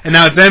before and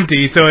now it's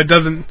empty, so it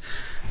doesn't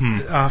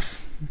off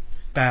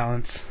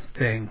balance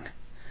thing.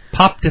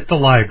 Popped at the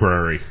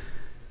library.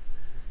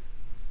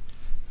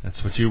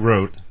 That's what you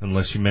wrote,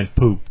 unless you meant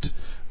pooped.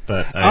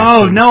 But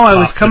I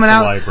was coming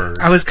out.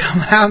 I was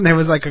coming out and there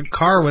was like a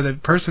car with a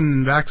person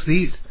in the back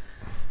seat.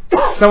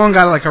 Someone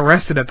got like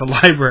arrested at the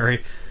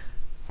library.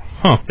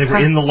 Huh. They were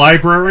in the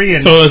library,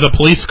 and so it was a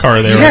police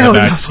car there. Yeah, it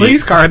was a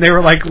police car, and they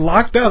were like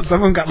locked up.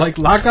 Someone got like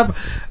locked up.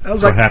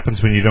 That's what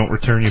happens when you don't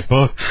return your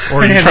book,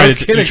 or you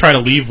try to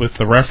leave with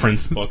the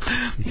reference books.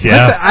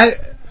 Yeah,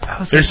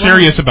 they're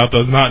serious about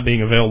those not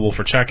being available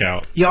for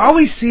checkout. You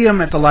always see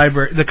them at the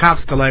library, the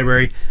cops at the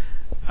library,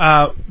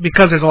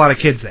 because there's a lot of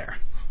kids there.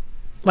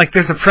 Like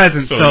there's a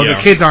presence, so the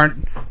kids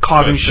aren't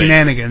causing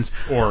shenanigans.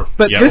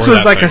 But this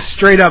was like a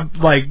straight up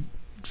like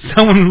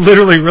someone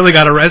literally really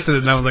got arrested,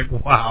 and I was like,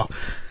 wow.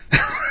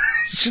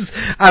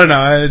 I don't know.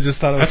 I just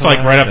thought it was that's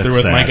like right up there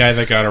with my guy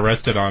that got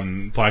arrested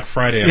on Black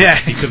Friday.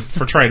 Because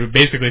for trying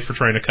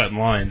to cut in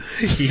line.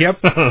 Yep.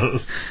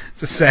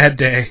 It's a sad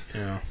day.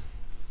 Yeah.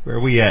 Where are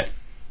we at?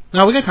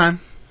 No, we got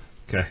time.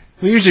 Okay.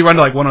 We usually run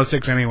to like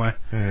 106 anyway.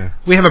 Yeah.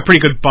 We have a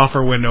pretty good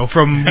buffer window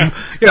from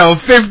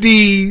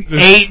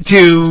 58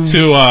 to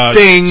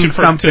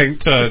something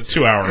to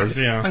 2 hours.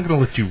 Yeah. I'm gonna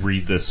let you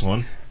read this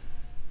one.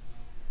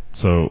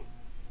 So.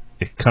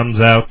 It comes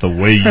out the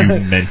way you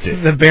meant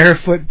it. The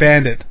Barefoot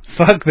Bandit.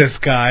 Fuck this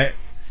guy.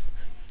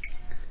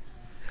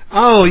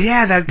 Oh,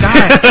 yeah, that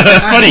guy.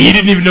 That's funny. He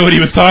didn't even know what he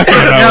was talking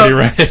about when he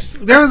read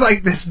it. There was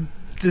like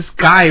this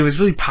guy who was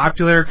really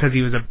popular because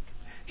he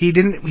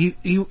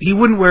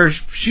wouldn't wear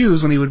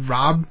shoes when he would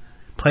rob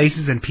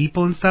places and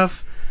people and stuff.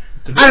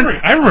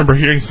 I remember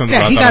hearing something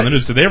about that on the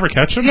news. Did they ever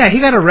catch him? Yeah, he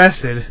got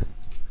arrested.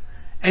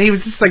 And he was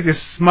just like this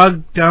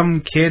smug,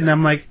 dumb kid, and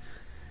I'm like,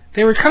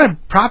 they were kind of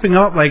propping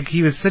up like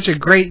he was such a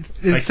great...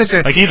 like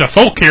he's a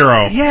folk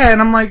hero. Yeah, and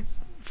I'm like,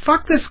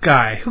 fuck this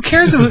guy. Who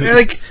cares?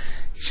 Like,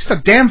 he's just a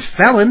damn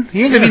felon.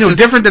 He ain't going to be no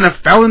different than a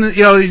felon.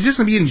 He's just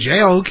going to be in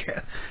jail. Who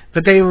cares?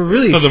 But they were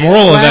really... So the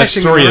moral of that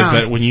story is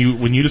that when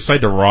you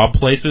decide to rob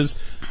places,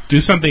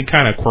 do something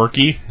kind of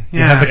quirky.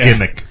 Yeah. Have a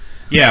gimmick.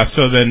 Yeah,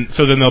 so then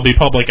there'll be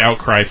public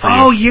outcry for you.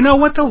 Oh, you know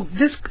what, though?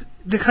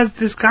 Because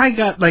this guy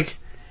got, like...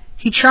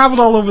 He traveled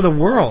all over the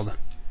world.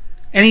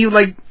 And he,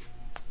 like...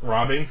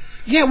 Robbing?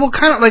 Yeah, well,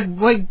 kind of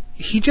like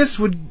he just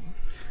would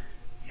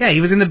Yeah,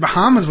 he was in the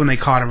Bahamas when they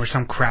caught him or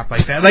some crap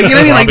like that. Like, you know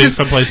what I mean? Like, just,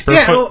 someplace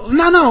yeah, well,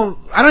 no,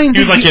 I don't even.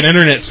 He was think like an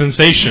internet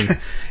sensation.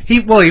 He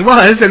was,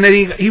 and then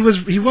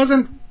he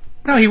wasn't.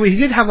 No, he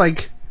did have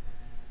like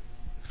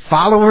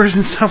followers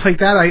and stuff like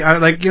that. I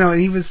like, you know,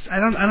 he was. I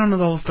don't know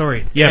the whole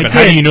story. Yeah, but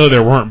how do you know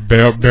there weren't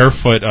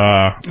barefoot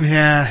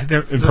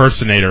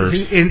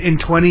impersonators? In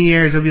 20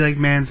 years, it'll be like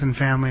Manson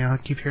family. I'll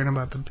keep hearing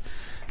about them.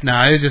 No,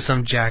 it was just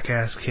some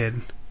jackass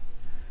kid,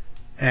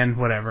 and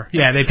whatever.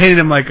 Yeah, they painted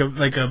him like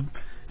a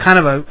kind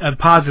of a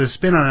positive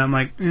spin on it. I'm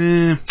like,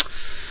 And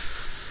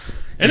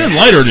in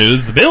lighter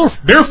news, the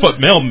barefoot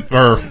mailman,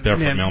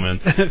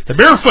 the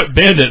barefoot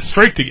bandit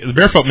the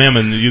barefoot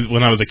mailman.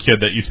 When I was a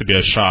kid, that used to be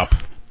a shop.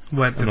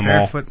 What, in the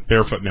mall?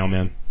 Barefoot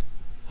mailman.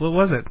 What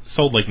was it?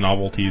 Sold like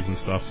novelties and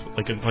stuff,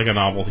 like a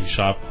novelty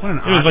shop. What an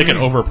it was like name.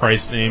 an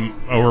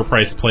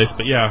overpriced place,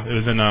 but yeah, it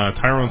was in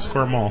Tyrone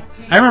Square Mall.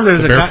 I remember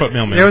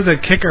mailman. There was a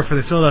kicker for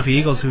the Philadelphia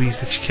Eagles who used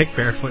to kick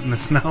barefoot in the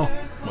snow.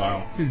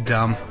 Wow, he was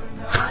dumb.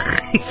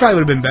 He probably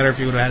would have been better if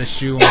he would have had a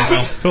shoe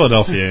on.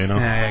 Philadelphia, you know.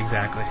 Yeah,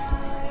 exactly.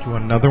 Do you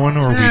want another one,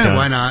 or are we done?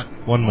 Why not?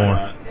 One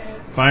more.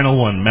 Final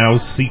one,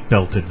 Mao's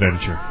Seatbelt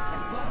Adventure.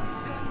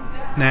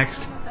 Next.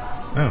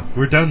 Oh,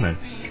 we're done then.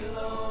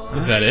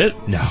 Is that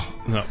it? No.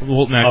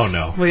 Well, next. Oh,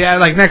 no. Well, yeah,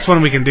 like next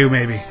one we can do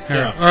maybe.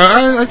 Yeah.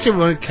 Or let's see if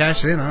we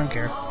cash it in. I don't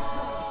care.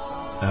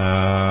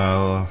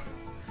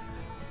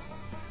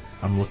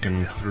 I'm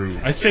looking through.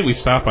 I'd say we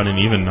stop on an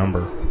even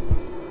number.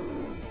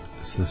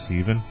 Is this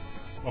even?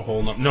 A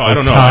whole number? No, I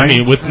don't know. I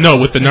mean, with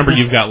the number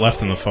you've got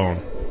left in the phone.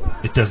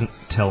 It doesn't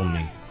tell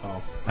me.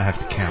 Oh. I have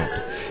to count.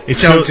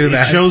 Don't do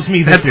that. It shows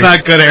me that that's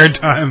not good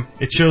airtime.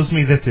 It shows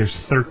me that there's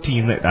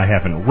 13 that I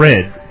haven't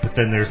read, but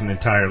then there's an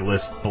entire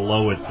list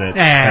below it that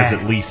has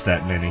at least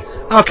that many.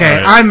 Okay,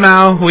 right. I'm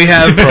Mao. We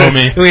have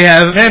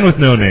and with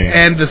no name,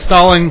 and the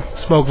stalling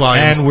spoke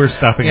volumes. And we're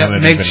stopping on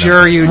an Make even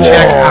sure number. you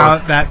check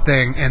out that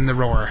thing and the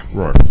roar.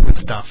 Roar. Good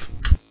stuff.